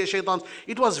these various shaitans.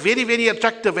 It was very, very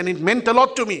attractive, and it meant a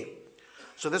lot to me.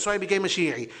 So that's why I became a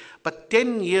Shi'i. But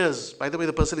 10 years, by the way,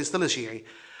 the person is still a Shi'i.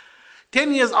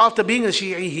 10 years after being a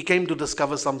Shi'i, he came to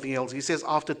discover something else. He says,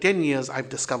 after 10 years, I've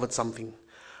discovered something.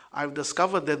 I've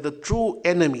discovered that the true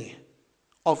enemy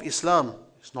of Islam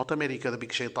is not America, the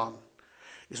big shaitan.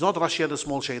 It's not Russia, the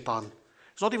small shaitan.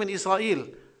 It's not even Israel.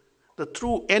 The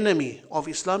true enemy of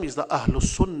Islam is the Ahlus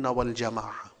Sunnah wal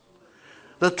Jama'ah.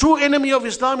 The true enemy of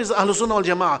Islam is the Ahlus Sunnah wal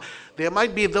Jama'ah. There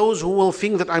might be those who will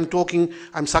think that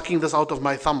I'm sucking this out of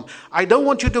my thumb. I don't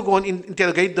want you to go and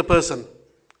interrogate the person.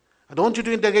 I don't want you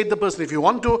to interrogate the person. If you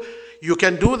want to, you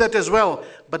can do that as well.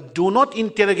 But do not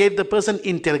interrogate the person,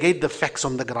 interrogate the facts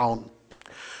on the ground.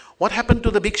 What happened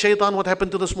to the big shaitan? What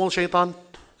happened to the small shaitan?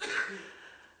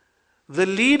 The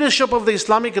leadership of the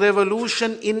Islamic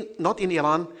Revolution not in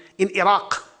Iran, in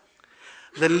Iraq.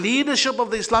 The leadership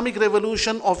of the Islamic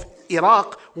Revolution of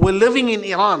Iraq were living in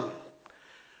Iran.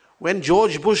 When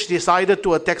George Bush decided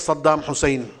to attack Saddam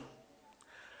Hussein,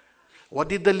 what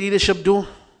did the leadership do?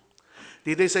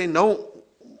 Did they say, no,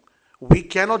 we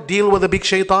cannot deal with the big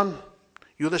shaitan?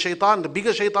 You're the shaitan, the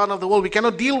biggest shaitan of the world. We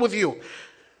cannot deal with you.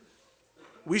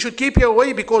 We should keep you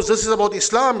away because this is about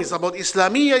Islam. It's about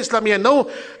Islamiyah.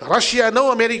 No, Russia,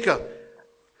 no, America.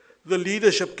 The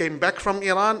leadership came back from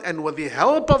Iran and with the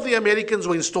help of the Americans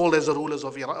were installed as the rulers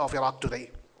of Iraq today.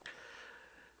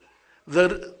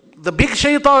 The big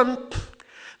shaitan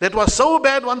that was so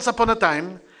bad once upon a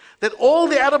time that all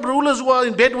the Arab rulers who were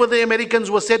in bed with the Americans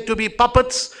were said to be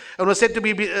puppets and were said to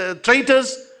be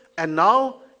traitors. And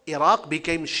now Iraq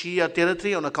became Shia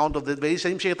territory on account of the very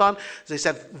same shaitan. They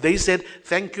said,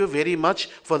 thank you very much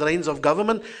for the reins of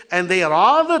government. And they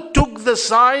rather took the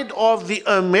side of the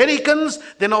Americans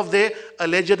than of their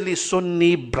allegedly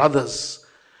Sunni brothers.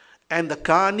 And the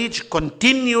carnage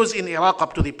continues in Iraq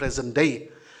up to the present day.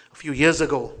 A few years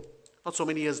ago, not so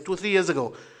many years, 2-3 years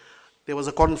ago, there was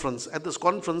a conference. At this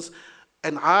conference,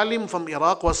 an alim from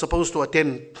Iraq was supposed to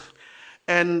attend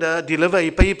and deliver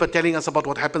a paper telling us about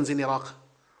what happens in Iraq.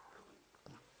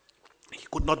 He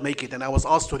could not make it, and I was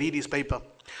asked to read his paper.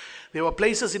 There were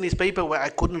places in his paper where I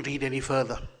couldn't read any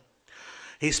further.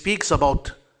 He speaks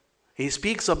about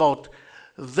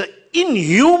the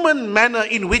inhuman manner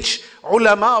in which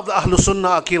ulama of the Ahlul Sunnah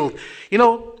are killed.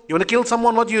 You want to kill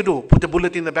someone, what do? Put a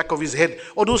bullet in the back of his head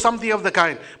or do something of the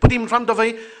kind. Put him in front of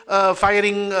a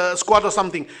firing squad or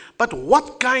something. But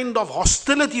what kind of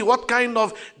hostility, what kind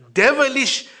of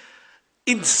devilish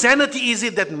insanity is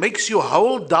it that makes you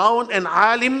hold down an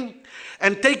alim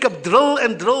and take up drill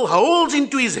and drill holes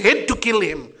into his head to kill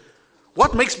him?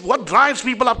 What drives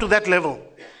people up to that level?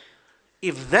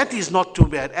 If that is not too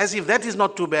bad, as if that is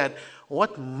not too bad,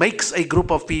 what makes a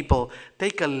group of people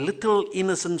take a little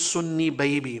innocent Sunni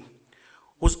baby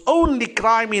whose only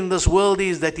crime in this world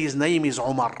is that his name is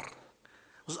Umar?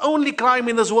 Whose only crime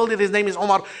in this world is his name is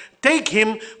Umar. Take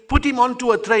him, put him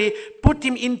onto a tray, put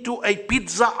him into a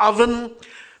pizza oven,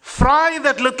 fry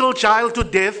that little child to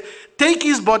death, take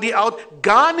his body out,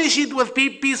 garnish it with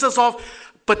pieces of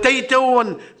potato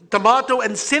and tomato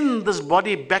and send this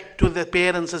body back to the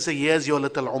parents and say, here's your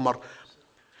little Umar.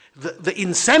 The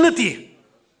insanity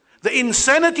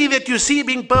that you see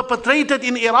being perpetrated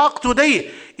in Iraq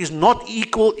today is not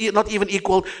even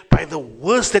equaled by the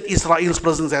worst that Israel's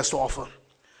presence has to offer.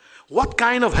 What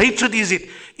kind of hatred is it?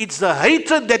 It's the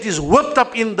hatred that is whipped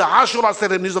up in the Ashura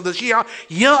ceremonies of the Shia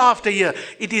year after year.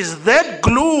 It is that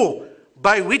glue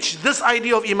by which this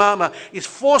idea of imamah is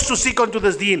forced to seek onto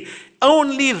this deen.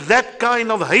 Only that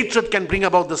kind of hatred can bring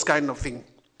about this kind of thing.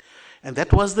 And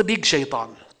that was the big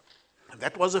shaitan.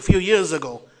 That was a few years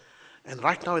ago. And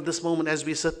right now at this moment as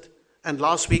we sit, and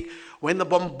last week, when the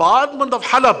bombardment of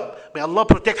Halab, may Allah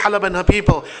protect Halab and her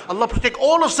people, Allah protect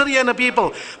all of Syria and her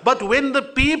people. But when the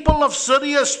people of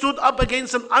Syria stood up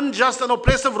against an unjust and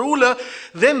oppressive ruler,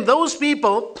 then those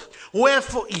people who have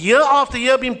for year after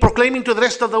year been proclaiming to the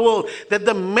rest of the world that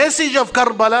the message of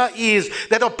Karbala is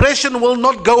that oppression will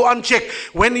not go unchecked.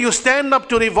 When you stand up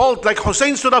to revolt like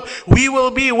Hussein stood up, we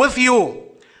will be with you.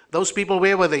 Those people,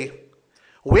 where were they?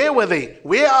 Where were they?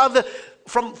 Where are the...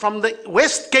 From the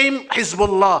west came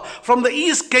Hezbollah, from the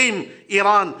east came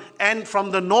Iran, and from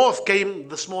the north came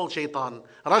the small shaitan,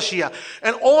 Russia.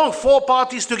 And all four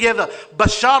parties together,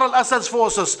 Bashar al-Assad's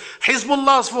forces,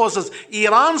 Hezbollah's forces,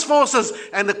 Iran's forces,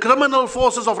 and the criminal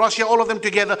forces of Russia, all of them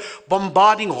together,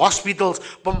 bombarding hospitals,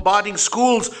 bombarding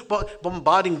schools,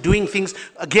 bombarding, doing things,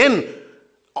 again,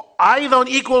 either on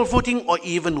equal footing or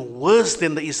even worse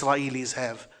than the Israelis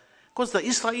have. Because the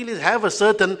Israelis have a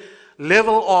certain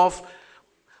level of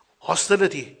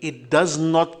hostility. It does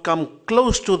not come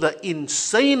close to the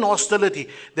insane hostility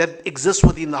that exists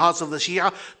within the hearts of the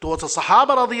Shia towards the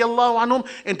Sahaba radiallahu anhum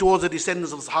and towards the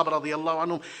descendants of the Sahaba radiallahu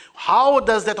anhum. How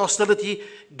does that hostility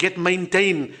get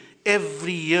maintained?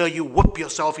 Every year you whip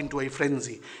yourself into a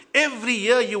frenzy. Every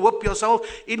year you whip yourself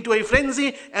into a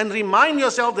frenzy and remind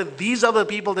yourself that these are the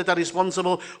people that are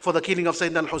responsible for the killing of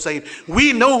Sayyidina al-Hussein.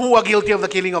 We know who are guilty of the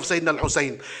killing of Sayyidina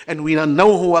al-Hussein, and we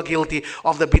know who are guilty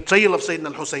of the betrayal of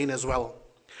Sayyidina al-Hussein as well.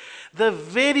 The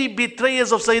very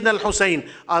betrayers of Sayyidina al-Hussein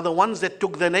are the ones that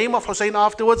took the name of Hussein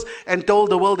afterwards and told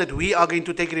the world that we are going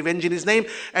to take revenge in his name,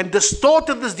 and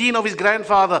distorted this deen of his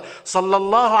grandfather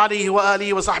sallallahu alaihi wa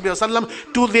alihi wa sahbihi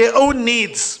wasallam to their own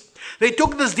needs. They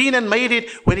took this deen and made it,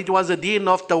 when it was a deen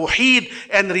of Tawheed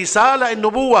and Risala and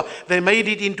Nubuwah, they made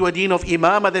it into a deen of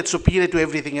Imamah that's superior to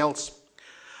everything else.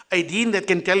 A deen that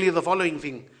can tell you the following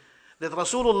thing, that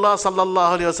Rasulullah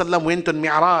sallallahu alaihi wasallam went on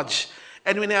Mi'raj,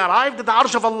 and when he arrived at the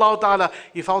Arsh of Allah Ta'ala,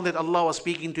 he found that Allah was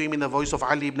speaking to him in the voice of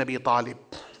Ali ibn Abi Talib.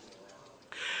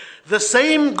 The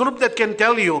same group that can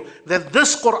tell you that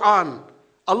this Quran,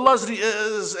 Allah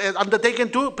is undertaken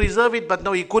to preserve it, but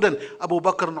no, He couldn't. Abu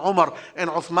Bakr and Umar and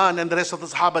Uthman and the rest of the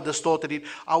Sahaba distorted it.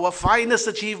 Our finest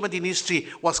achievement in history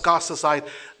was cast aside.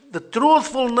 The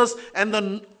truthfulness and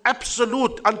the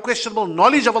absolute, unquestionable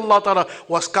knowledge of Allah Ta'ala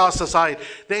was cast aside.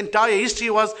 The entire history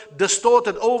was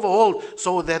distorted, overhauled,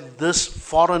 so that this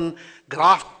foreign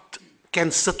graft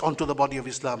can sit onto the body of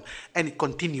Islam, and it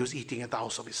continues eating at the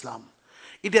house of Islam.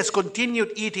 It has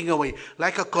continued eating away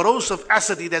like a corrosive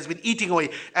acid. It has been eating away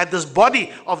at this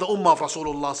body of the Ummah of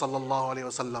Rasulullah sallallahu alaihi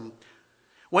wasallam.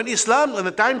 When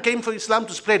the time came for Islam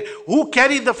to spread, who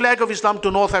carried the flag of Islam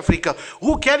to North Africa?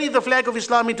 Who carried the flag of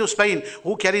Islam into Spain?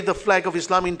 Who carried the flag of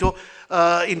Islam into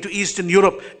Eastern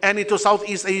Europe and into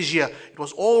Southeast Asia? It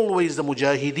was always the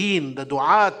Mujahideen, the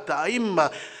Du'at, the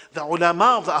Aimma, the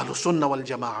Ulama of the Ahlul Sunnah wal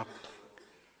Jama'ah.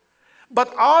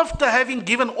 But after having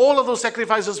given all of those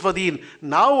sacrifices for deen,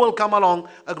 now will come along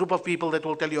a group of people that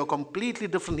will tell you a completely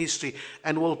different history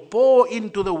and will pour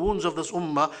into the wounds of this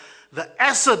ummah the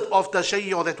acid of the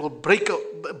Shayya that will break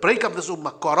up this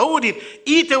ummah, corrode it,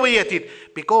 eat away at it.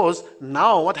 Because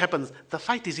now what happens? The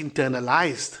fight is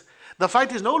internalized. The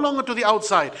fight is no longer to the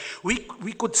outside. We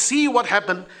could see what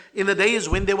happened in the days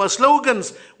when there were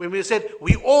slogans, when we said,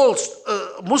 we all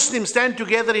Muslims stand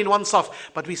together in one saf.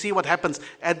 But we see what happens.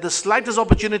 At the slightest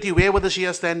opportunity, where were the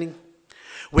Shia standing?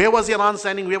 Where was Iran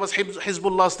standing? Where was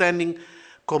Hezbollah standing?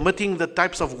 Committing the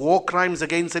types of war crimes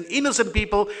against an innocent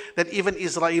people that even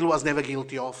Israel was never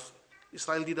guilty of.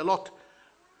 Israel did a lot.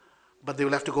 But they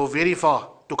will have to go very far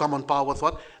to come on par with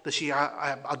what the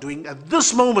Shia are doing at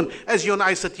this moment, as you and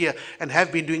I sit here, and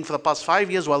have been doing for the past 5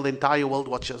 years while the entire world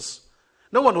watches.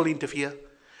 No one will interfere.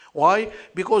 Why?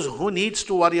 Because who needs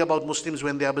to worry about Muslims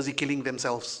when they are busy killing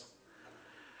themselves?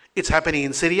 It's happening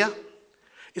in Syria.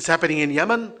 It's happening in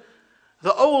Yemen.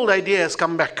 The old idea has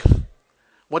come back.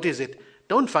 What is it?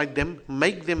 Don't fight them.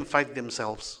 Make them fight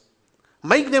themselves.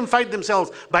 Make them fight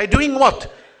themselves. By doing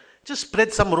what? Just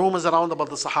spread some rumors around about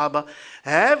the Sahaba.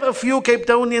 Have a few Cape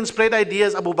Townians spread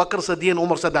ideas, Abu Bakr Siddiq and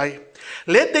Umar Sadai.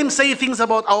 Let them say things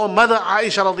about our mother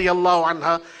Aisha radiallahu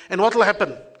anha. And what will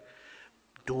happen?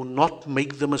 Do not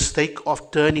make the mistake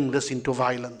of turning this into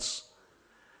violence.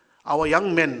 Our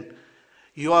young men,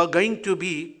 you are going to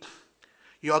be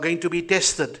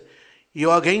tested. They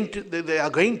are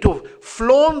going to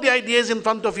flaunt the ideas in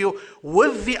front of you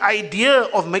with the idea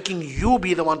of making you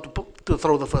be the one to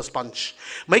throw the first punch,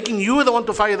 making you the one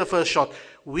to fire the first shot.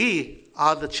 We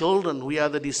are the children, we are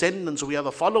the descendants, we are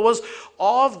the followers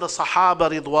of the Sahaba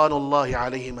ridwanullahi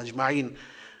alayhim ajma'in.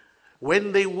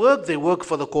 When they work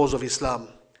for the cause of Islam.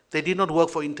 They did not work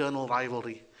for internal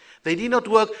rivalry. They did not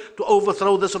work to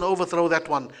overthrow this and overthrow that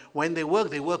one. When they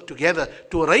work together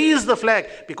to raise the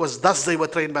flag, because thus they were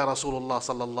trained by Rasulullah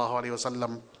sallallahu alaihi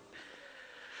wasallam.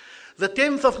 The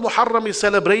 10th of Muharram is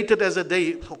celebrated as a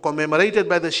day, commemorated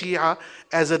by the Shia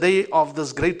as a day of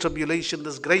this great tribulation,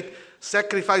 this great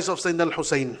sacrifice of Sayyidina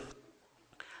al-Hussein.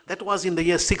 That was in the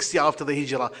year 60 after the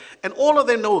Hijrah. And all of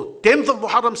them know, 10th of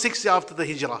Muharram, 60 after the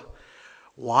Hijrah.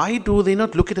 Why do they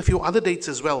not look at a few other dates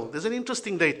as well? There's an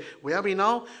interesting date. Where are we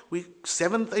now?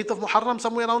 7th, 8th of Muharram,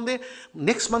 somewhere around there.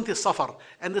 Next month is Safar.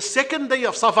 And the second day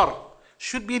of Safar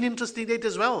should be an interesting date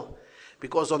as well.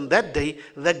 Because on that day,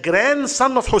 the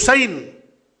grandson of Hussein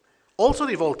also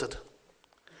revolted.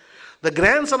 The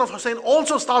grandson of Hussein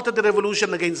also started the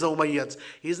revolution against the Umayyads.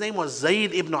 His name was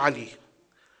Zayd ibn Ali.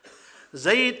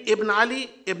 Zayd ibn Ali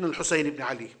ibn al-Hussein ibn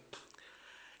Ali.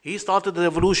 He started the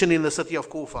revolution in the city of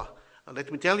Kufa. And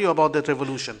let me tell you about that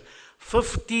revolution.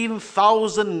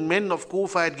 15,000 men of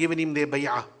Kufa had given him their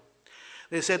bay'ah.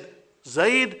 They said,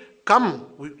 Zayd, come,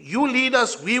 you lead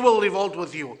us, we will revolt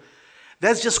with you.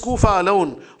 That's just Kufa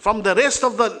alone. From the rest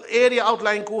of the area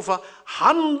outlying Kufa,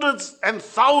 hundreds and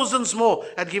thousands more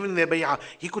had given their bay'ah.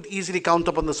 He could easily count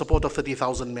upon the support of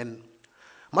 30,000 men.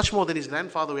 Much more than his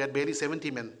grandfather, who had barely 70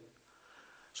 men.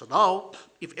 So now,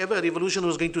 if ever a revolution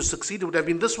was going to succeed, it would have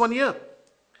been this one year.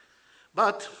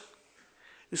 But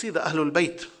you see, the Ahlul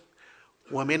Bayt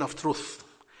were men of truth.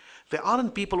 They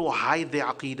aren't people who hide their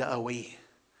aqeedah away.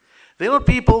 They're not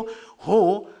people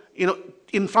who,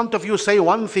 in front of you say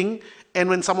one thing, and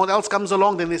when someone else comes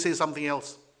along, then they say something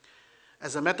else.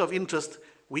 As a matter of interest,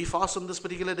 we fast on this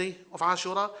particular day of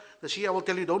Ashura. The Shia will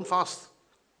tell you, don't fast.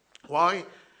 Why?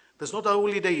 There's not a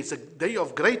holy day. It's a day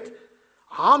of great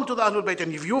harm to the Ahlul Bayt.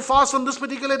 And if you fast on this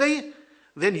particular day,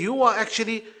 then you are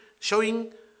actually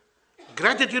showing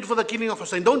gratitude for the killing of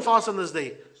Hussein. Don't fast on this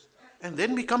day. And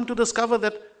then we come to discover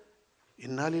that,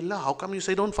 Inna lillah, how come you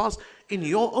say don't fast? In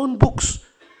your own books,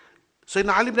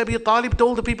 Sayyidina Ali ibn Abi Talib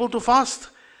told the people to fast.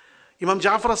 Imam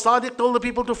Ja'far as-Sadiq told the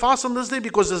people to fast on this day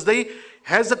because this day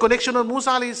has a connection with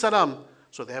Musa alayhi salam.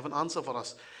 So they have an answer for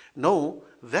us. No,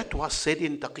 that was said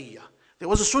in taqiyya. There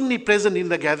was a Sunni present in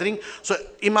the gathering. So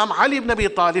Imam Ali ibn Abi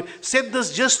Talib said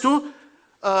this just to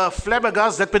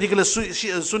flabbergast that particular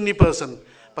Sunni person.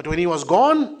 But when he was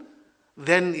gone,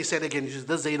 then he said again,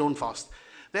 this day don't fast.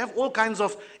 They have all kinds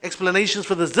of explanations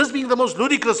for this being the most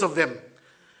ludicrous of them.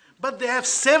 But they have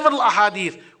several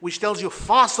ahadith which tells you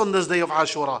fast on this day of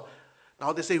Ashura.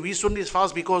 Now they say we Sunnis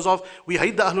fast because of we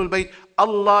hate the Ahlul Bayt.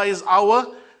 Allah is our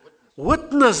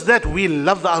witness that we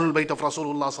love the Ahlul Bayt of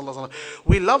Rasulullah sallallahu alaihi wasallam.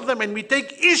 We love them and we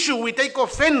take issue, we take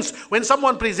offense when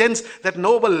someone presents that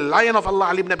noble lion of Allah,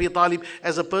 Ali ibn Abi Talib,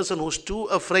 as a person who's too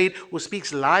afraid, who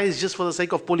speaks lies just for the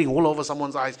sake of pulling wool over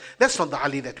someone's eyes. That's not the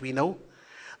Ali that we know.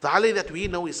 The Ali that we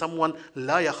know is someone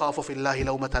la yakhafu fillahi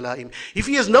lawmata la'im. If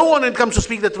he has no one when it comes to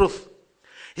speak the truth,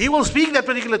 he will speak that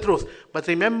particular truth. But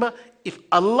remember, if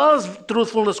Allah's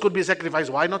truthfulness could be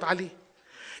sacrificed, why not Ali?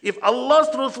 If Allah's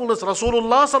truthfulness,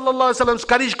 Rasulullah sallallahu alaihi wasallam's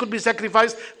courage could be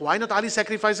sacrificed, why not Ali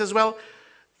sacrifice as well?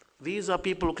 These are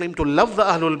people who claim to love the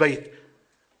Ahlul Bayt.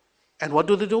 And what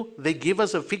do? They give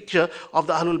us a picture of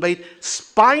the Ahlul Bayt,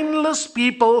 spineless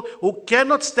people who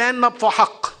cannot stand up for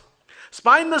haqq.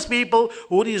 Spineless people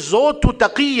who resort to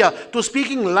taqiyya, to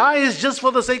speaking lies just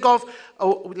for the sake of,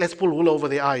 oh, let's pull wool over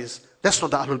their eyes. That's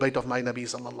not the Ahlul Bayt of my Nabi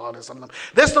sallallahu alayhi wa sallam.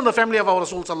 That's not the family of our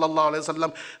Rasul sallallahu alayhi wa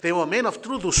sallam. They were men of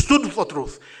truth who stood for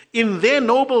truth. In their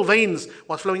noble veins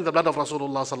was flowing the blood of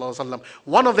Rasulullah sallallahu alayhi wa sallam.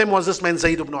 One of them was this man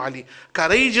Zayd ibn Ali,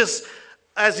 courageous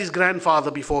as his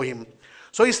grandfather before him.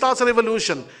 So he starts a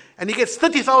revolution and he gets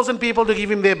 30,000 people to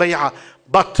give him their bay'ah.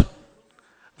 But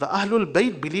the Ahlul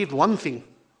Bayt believed one thing.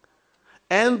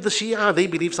 And the Shia, they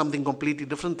believe something completely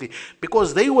differently.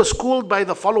 Because they were schooled by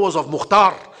the followers of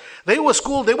Mukhtar. They were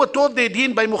schooled, they were taught their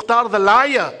deen by Mukhtar the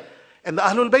liar. And the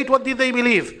Ahlul Bayt, what did they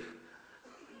believe?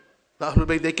 The Ahlul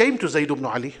Bayt, they came to Zayd ibn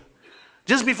Ali.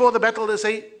 Just before the battle, they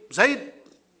say, Zayd,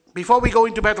 before we go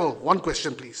into battle, one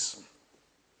question please.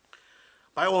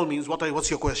 By all means, what's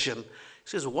your question? He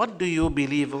says, what do you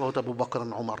believe about Abu Bakr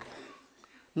and Umar?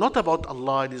 Not about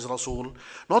Allah and His Rasul,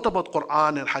 not about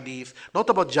Quran and Hadith, not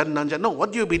about Jannah and Jannah. No,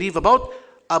 what do you believe about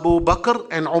Abu Bakr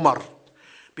and Umar?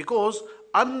 Because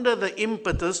under the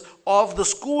impetus of the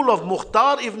school of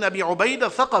Mukhtar ibn Abi Ubaid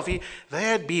al-Thaqafi, they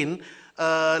had been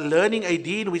learning a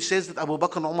deen which says that Abu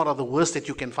Bakr and Umar are the worst that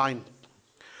you can find.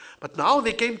 But now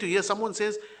they came to hear someone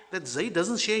says that Zayd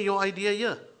doesn't share your idea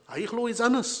here. Aykhlo is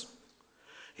honest.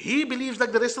 He believes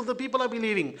like the rest of the people are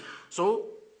believing. So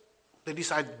they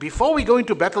decide, before we go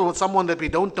into battle with someone that we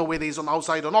don't know whether he's on our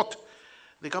side or not,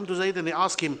 they come to Zayd and they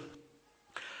ask him,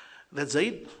 that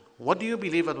Zayd, what do you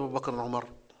believe about Abu Bakr and Umar?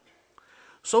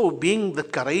 So being the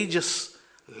courageous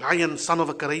lion, son of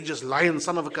a courageous lion,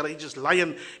 son of a courageous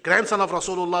lion, grandson of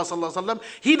Rasulullah sallallahu alaihi wasallam,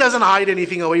 he doesn't hide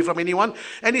anything away from anyone.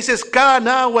 And he says,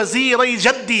 Kana waziray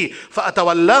jaddi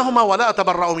fa'atawallahuma wa la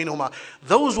atabarra'u minhuma.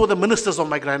 Those were the ministers of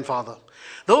my grandfather.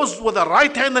 Those were the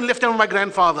right hand and left hand of my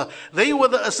grandfather. They were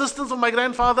the assistants of my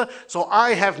grandfather. So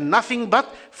I have nothing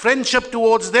but friendship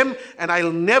towards them and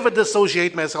I'll never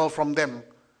dissociate myself from them.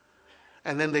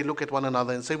 And then they look at one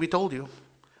another and say, we told you,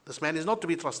 this man is not to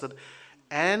be trusted.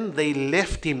 And they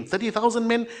left him, 30,000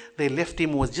 men, they left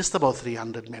him with just about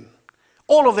 300 men.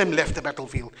 All of them left the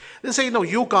battlefield. They say, no,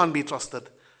 you can't be trusted.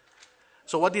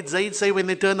 So what did Zayd say when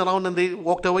they turned around and they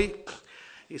walked away?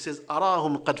 He says,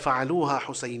 Arahum qad fa'aluha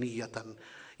husayniyatan.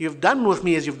 You've done with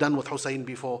me as you've done with Hussein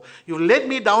before. You've led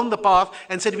me down the path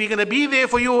and said, we're going to be there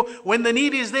for you when the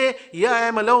need is there. Here I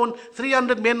am alone,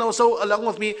 300 men or so along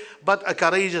with me. But a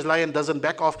courageous lion doesn't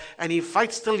back off. And he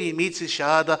fights till he meets his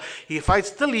shahada. He fights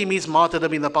till he meets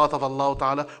martyrdom in the path of Allah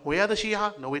Ta'ala. Where are the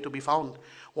Shia? Nowhere to be found.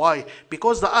 Why?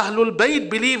 Because the Ahlul Bayt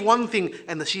believe one thing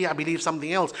and the Shia believe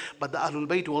something else. But the Ahlul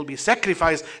Bayt will be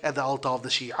sacrificed at the altar of the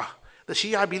Shia. The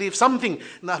Shia believe something,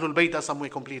 and Ahlul Bayt are somewhere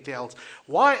completely else.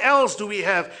 Why else do we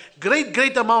have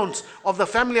great amounts of the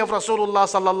family of Rasulullah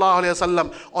sallallahu alayhi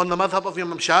wasallam on the madhab of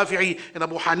Imam Shafi'i and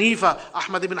Abu Hanifa,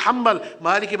 Ahmad ibn Hanbal,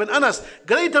 Malik ibn Anas,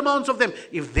 great amounts of them.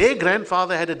 If their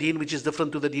grandfather had a deen which is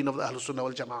different to the deen of the Ahlul Sunnah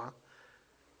wal Jama'ah.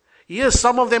 Yes,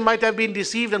 some of them might have been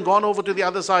deceived and gone over to the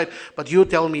other side. But you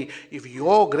tell me, if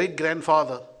your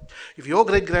great-grandfather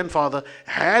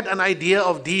had an idea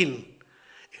of deen,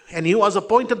 and he was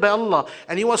appointed by Allah,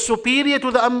 and he was superior to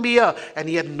the Anbiya, and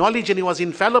he had knowledge and he was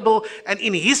infallible, and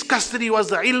in his custody was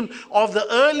the ilm of the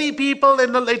early people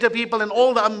and the later people and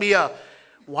all the Anbiya.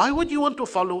 Why would you want to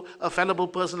follow a fallible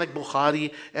person like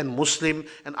Bukhari and Muslim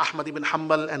and Ahmad ibn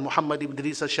Hanbal and Muhammad ibn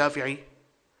Idris al-Shafi'i?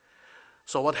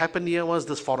 So what happened here was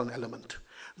this foreign element.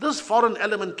 This foreign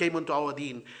element came into our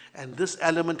deen, and this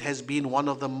element has been one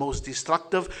of the most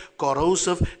destructive,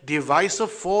 corrosive,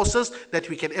 divisive forces that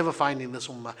we can ever find in this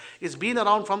ummah. It's been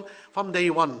around from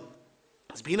day one.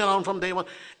 It's been around from day one.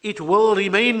 It will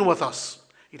remain with us.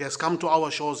 It has come to our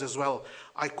shores as well.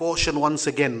 I caution once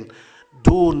again,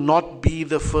 do not be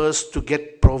the first to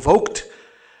get provoked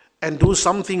and do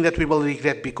something that we will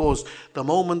regret, because the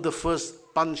moment the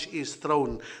first punch is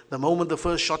thrown, the moment the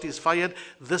first shot is fired,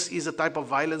 this is a type of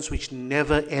violence which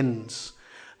never ends.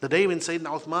 The day when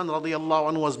Sayyidina Uthman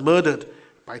radiallahu anhu was murdered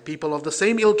by people of the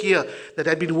same ilk here that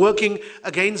had been working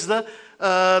against the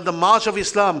march of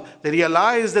Islam, they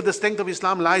realized that the strength of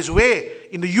Islam lies where?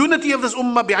 In the unity of this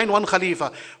ummah behind one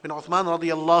Khalifa. When Uthman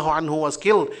radiallahu anhu was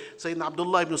killed, Sayyidina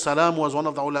Abdullah ibn Salam was one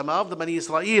of the ulama of the Bani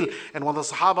Israel, and one of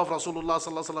the Sahaba of Rasulullah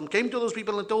sallallahu alaihi wasallam came to those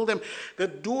people and told them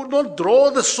that do not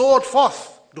draw the sword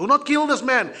forth, do not kill this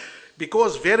man,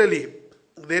 because verily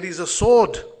there is a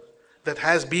sword that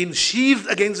has been sheathed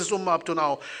against this ummah up to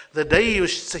now. The day you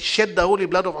shed the holy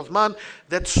blood of Uthman,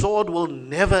 that sword will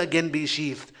never again be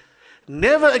sheathed.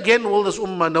 Never again will this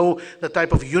ummah know the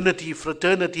type of unity,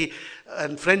 fraternity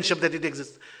and friendship that it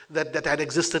exists, that had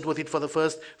existed with it for the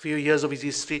first few years of its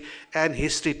history. And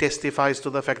history testifies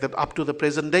to the fact that up to the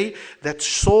present day, that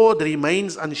sword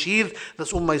remains unsheathed.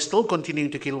 This ummah is still continuing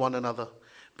to kill one another.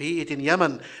 Be it in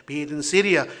Yemen, be it in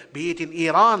Syria, be it in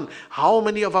Iran. How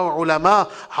many of our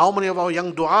ulama, how many of our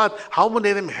young du'at, how many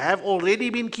of them have already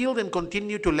been killed and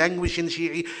continue to languish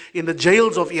in the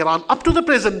jails of Iran up to the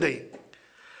present day?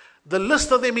 The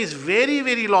list of them is very,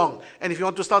 very long. And if you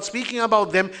want to start speaking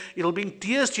about them, it'll bring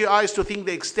tears to your eyes to think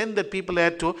the extent that people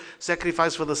had to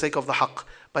sacrifice for the sake of the haqq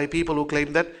by people who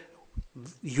claim that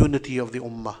unity of the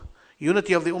ummah.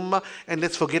 Unity of the ummah, and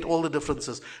let's forget all the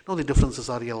differences. No, the differences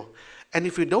are real. And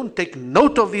if we don't take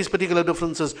note of these particular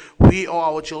differences, we or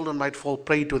our children might fall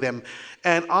prey to them.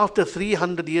 And after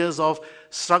 300 years of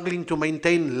struggling to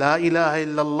maintain La ilaha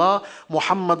illallah,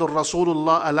 Muhammadur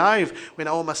Rasulullah alive, when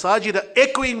our masajid are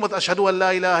echoing with Ashhadu an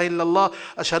La ilaha illallah,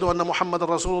 Ashhadu anna Muhammadur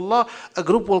Rasulullah, a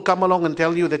group will come along and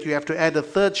tell you that you have to add a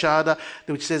third shahada,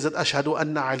 which says that Ashhadu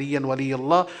anna Aliyan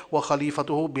waliyullah wa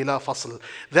khalifatuhu bila fasl.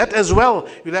 That as well,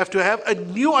 you'll have to have a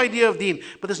new idea of deen.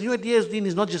 But this new idea of deen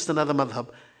is not just another madhab.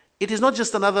 It is not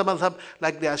just another madhab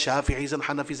like the Shafi'is and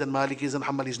Hanafis and Malikis and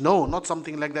Hanbalis. No, not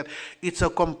something like that. It's a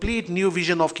complete new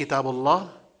vision of Kitabullah,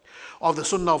 of the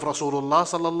Sunnah of Rasulullah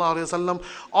sallallahu alaihi wasallam,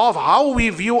 of how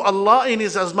we view Allah in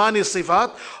His Azman, His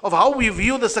Sifat, of how we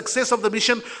view the success of the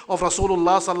mission of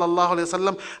Rasulullah sallallahu alaihi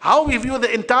wasallam, how we view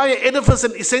the entire edifice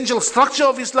and essential structure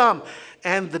of Islam.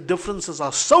 And the differences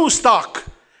are so stark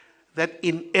that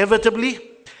inevitably,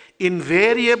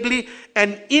 invariably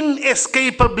and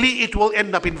inescapably it will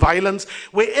end up in violence.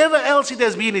 Wherever else it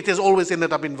has been, it has always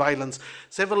ended up in violence.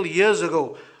 Several years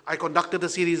ago, I conducted a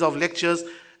series of lectures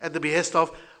at the behest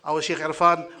of our Sheikh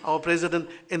Irfan, our president,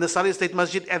 in the Salih State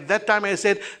Masjid. At that time I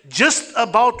said, just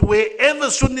about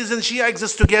wherever Sunnis and Shia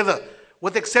exist together,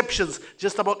 with exceptions,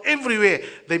 just about everywhere,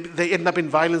 they end up in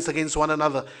violence against one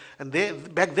another. And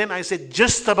back then I said,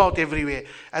 just about everywhere.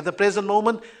 At the present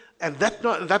moment, at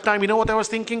that time, you know what I was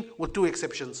thinking? With two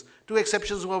exceptions. Two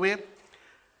exceptions were where?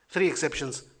 Three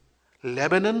exceptions.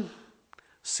 Lebanon,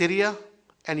 Syria,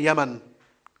 and Yemen.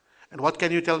 And what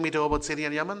can you tell me about Syria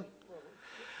and Yemen?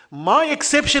 My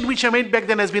exception which I made back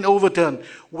then has been overturned.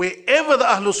 Wherever the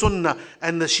Ahlul Sunnah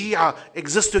and the Shia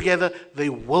exist together, they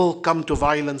will come to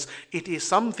violence. It is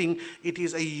something, it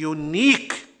is a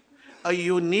unique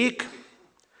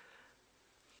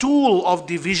tool of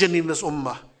division in this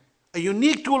ummah. A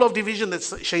unique tool of division that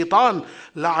Shaitan,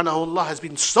 la'anahullah, has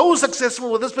been so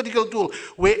successful with this particular tool.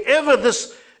 Wherever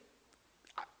this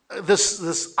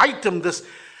item, this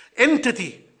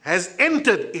entity has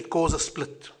entered, it causes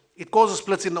split. It causes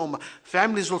splits in the ummah.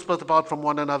 Families will split apart from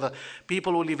one another.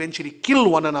 People will eventually kill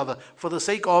one another for the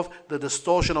sake of the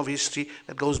distortion of history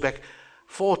that goes back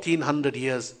 1400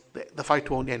 years. The fight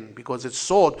won't end because its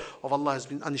sword of Allah has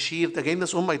been unsheathed against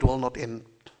this ummah. It will not end.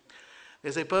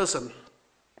 There's a person,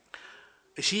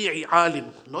 a Shi'i alim,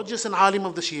 not just an alim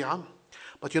of the Shia,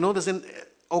 but you know there's an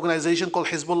organization called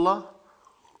Hizbullah.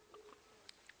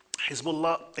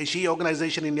 Hizbullah, a Shia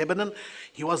organization in Lebanon.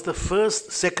 He was the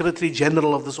first Secretary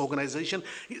General of this organization.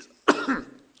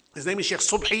 His name is Sheikh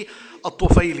Subhi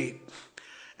Al-Tufayli.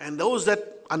 And those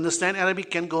that understand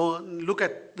Arabic can go and look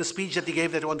at the speech that he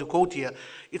gave that I want to quote here.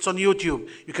 It's on YouTube.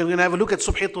 You can have a look at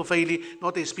Subhi Al-Tufayli,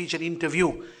 not a speech, an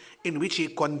interview, in which he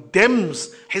condemns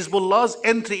Hizbullah's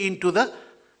entry into the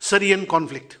Syrian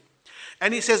conflict.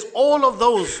 And he says all of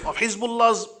those of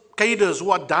Hizbullah's cadres who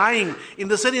are dying in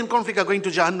the Syrian conflict are going to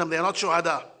Jahannam. They are not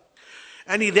shuhada.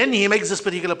 And then he makes this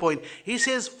particular point. He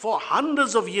says, for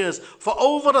hundreds of years, for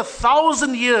over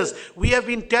 1,000 years, we have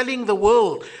been telling the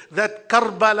world that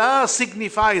Karbala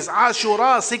signifies,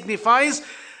 Ashura signifies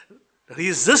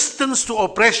resistance to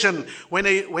oppression. When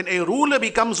a ruler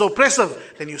becomes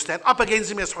oppressive, then you stand up against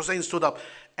him as Hussein stood up.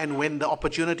 And when the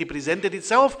opportunity presented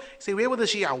itself, say, where were the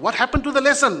Shia? What happened to the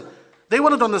lesson? They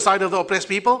weren't on the side of the oppressed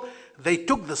people. They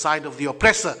took the side of the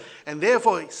oppressor. And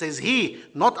therefore, says he,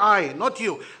 not I, not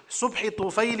you. Subhi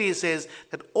Tufaili says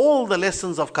that all the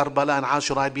lessons of Karbala and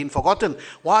Ashura had been forgotten.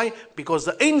 Why? Because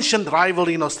the ancient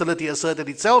rivalry and hostility asserted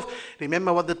itself.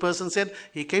 Remember what that person said?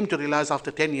 He came to realize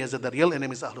after 10 years that the real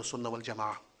enemy is Ahlus Sunnah wal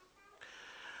Jama'ah.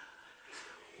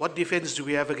 What defense do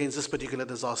we have against this particular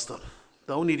disaster?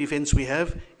 The only defense we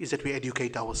have is that we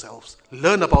educate ourselves.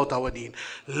 Learn about our deen.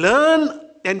 Learn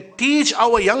and teach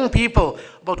our young people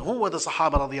about who were the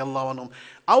Sahaba radiallahu anhum.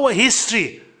 Our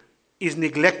history is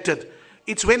neglected.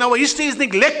 It's when our history is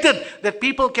neglected that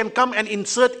people can come and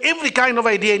insert every kind of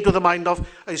idea into the mind of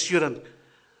a student.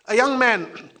 A young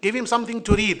man, give him something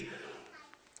to read,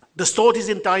 distort his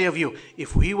entire view.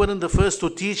 If we weren't the first to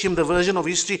teach him the version of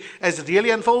history as it really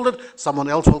unfolded, someone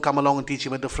else will come along and teach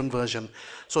him a different version.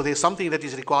 So there's something that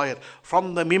is required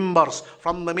from the mimbars,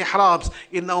 from the mihrabs,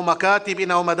 in our makatib, in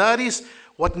our madaris.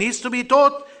 What needs to be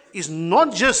taught is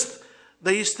not just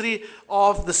the history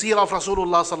of the seerah of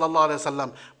Rasulullah sallallahu alaihi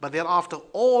wasallam, but thereafter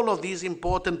all of these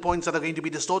important points that are going to be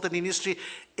distorted in history.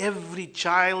 Every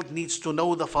child needs to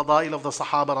know the fadail of the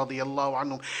Sahaba radiyallahu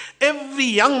anhum. Every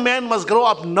young man must grow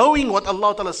up knowing what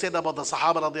Allah Ta'ala said about the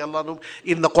Sahaba radiyallahu anhum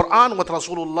in the Quran, what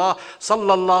Rasulullah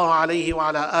sallallahu alaihi wa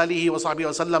ala alihi wa sahbihi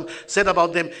wasallam said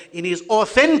about them in his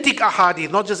authentic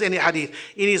ahadith, not just any hadith,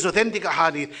 in his authentic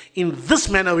ahadith. In this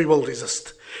manner we will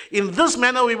resist. In this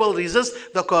manner we will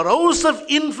resist the corrosive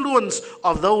influence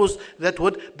of those that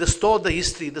would distort the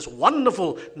history, this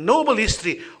wonderful, noble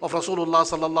history of Rasulullah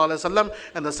sallallahu alaihi wasallam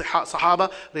and the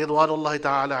Sahaba ridwanullahi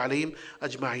ta'ala alayhim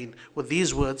ajma'in. With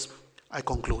these words, I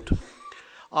conclude.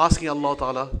 Asking Allah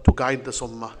ta'ala to guide this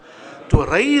ummah, to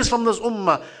raise from this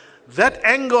ummah that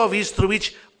anger of his through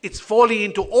which it's falling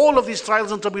into all of these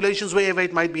trials and tribulations wherever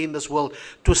it might be in this world.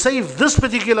 To save this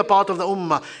particular part of the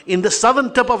ummah in the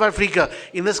southern tip of Africa,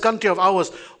 in this country of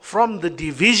ours, from the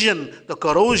division, the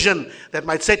corrosion that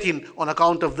might set in on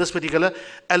account of this particular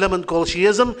element called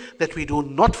Shiism, that we do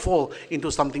not fall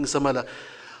into something similar.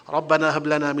 ربنا هب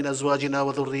لنا من أزواجنا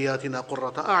وذرياتنا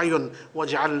قرة أعين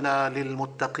واجعلنا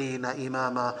للمتقين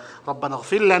إماما ربنا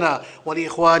اغفر لنا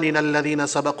ولإخواننا الذين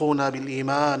سبقونا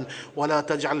بالإيمان ولا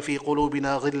تجعل في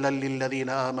قلوبنا غلا للذين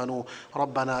آمنوا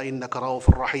ربنا إنك رؤوف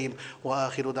رحيم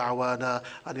وآخر دعوانا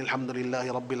أن الحمد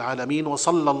لله رب العالمين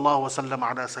وصلى الله وسلم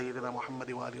على سيدنا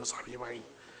محمد وآله وصحبه أجمعين.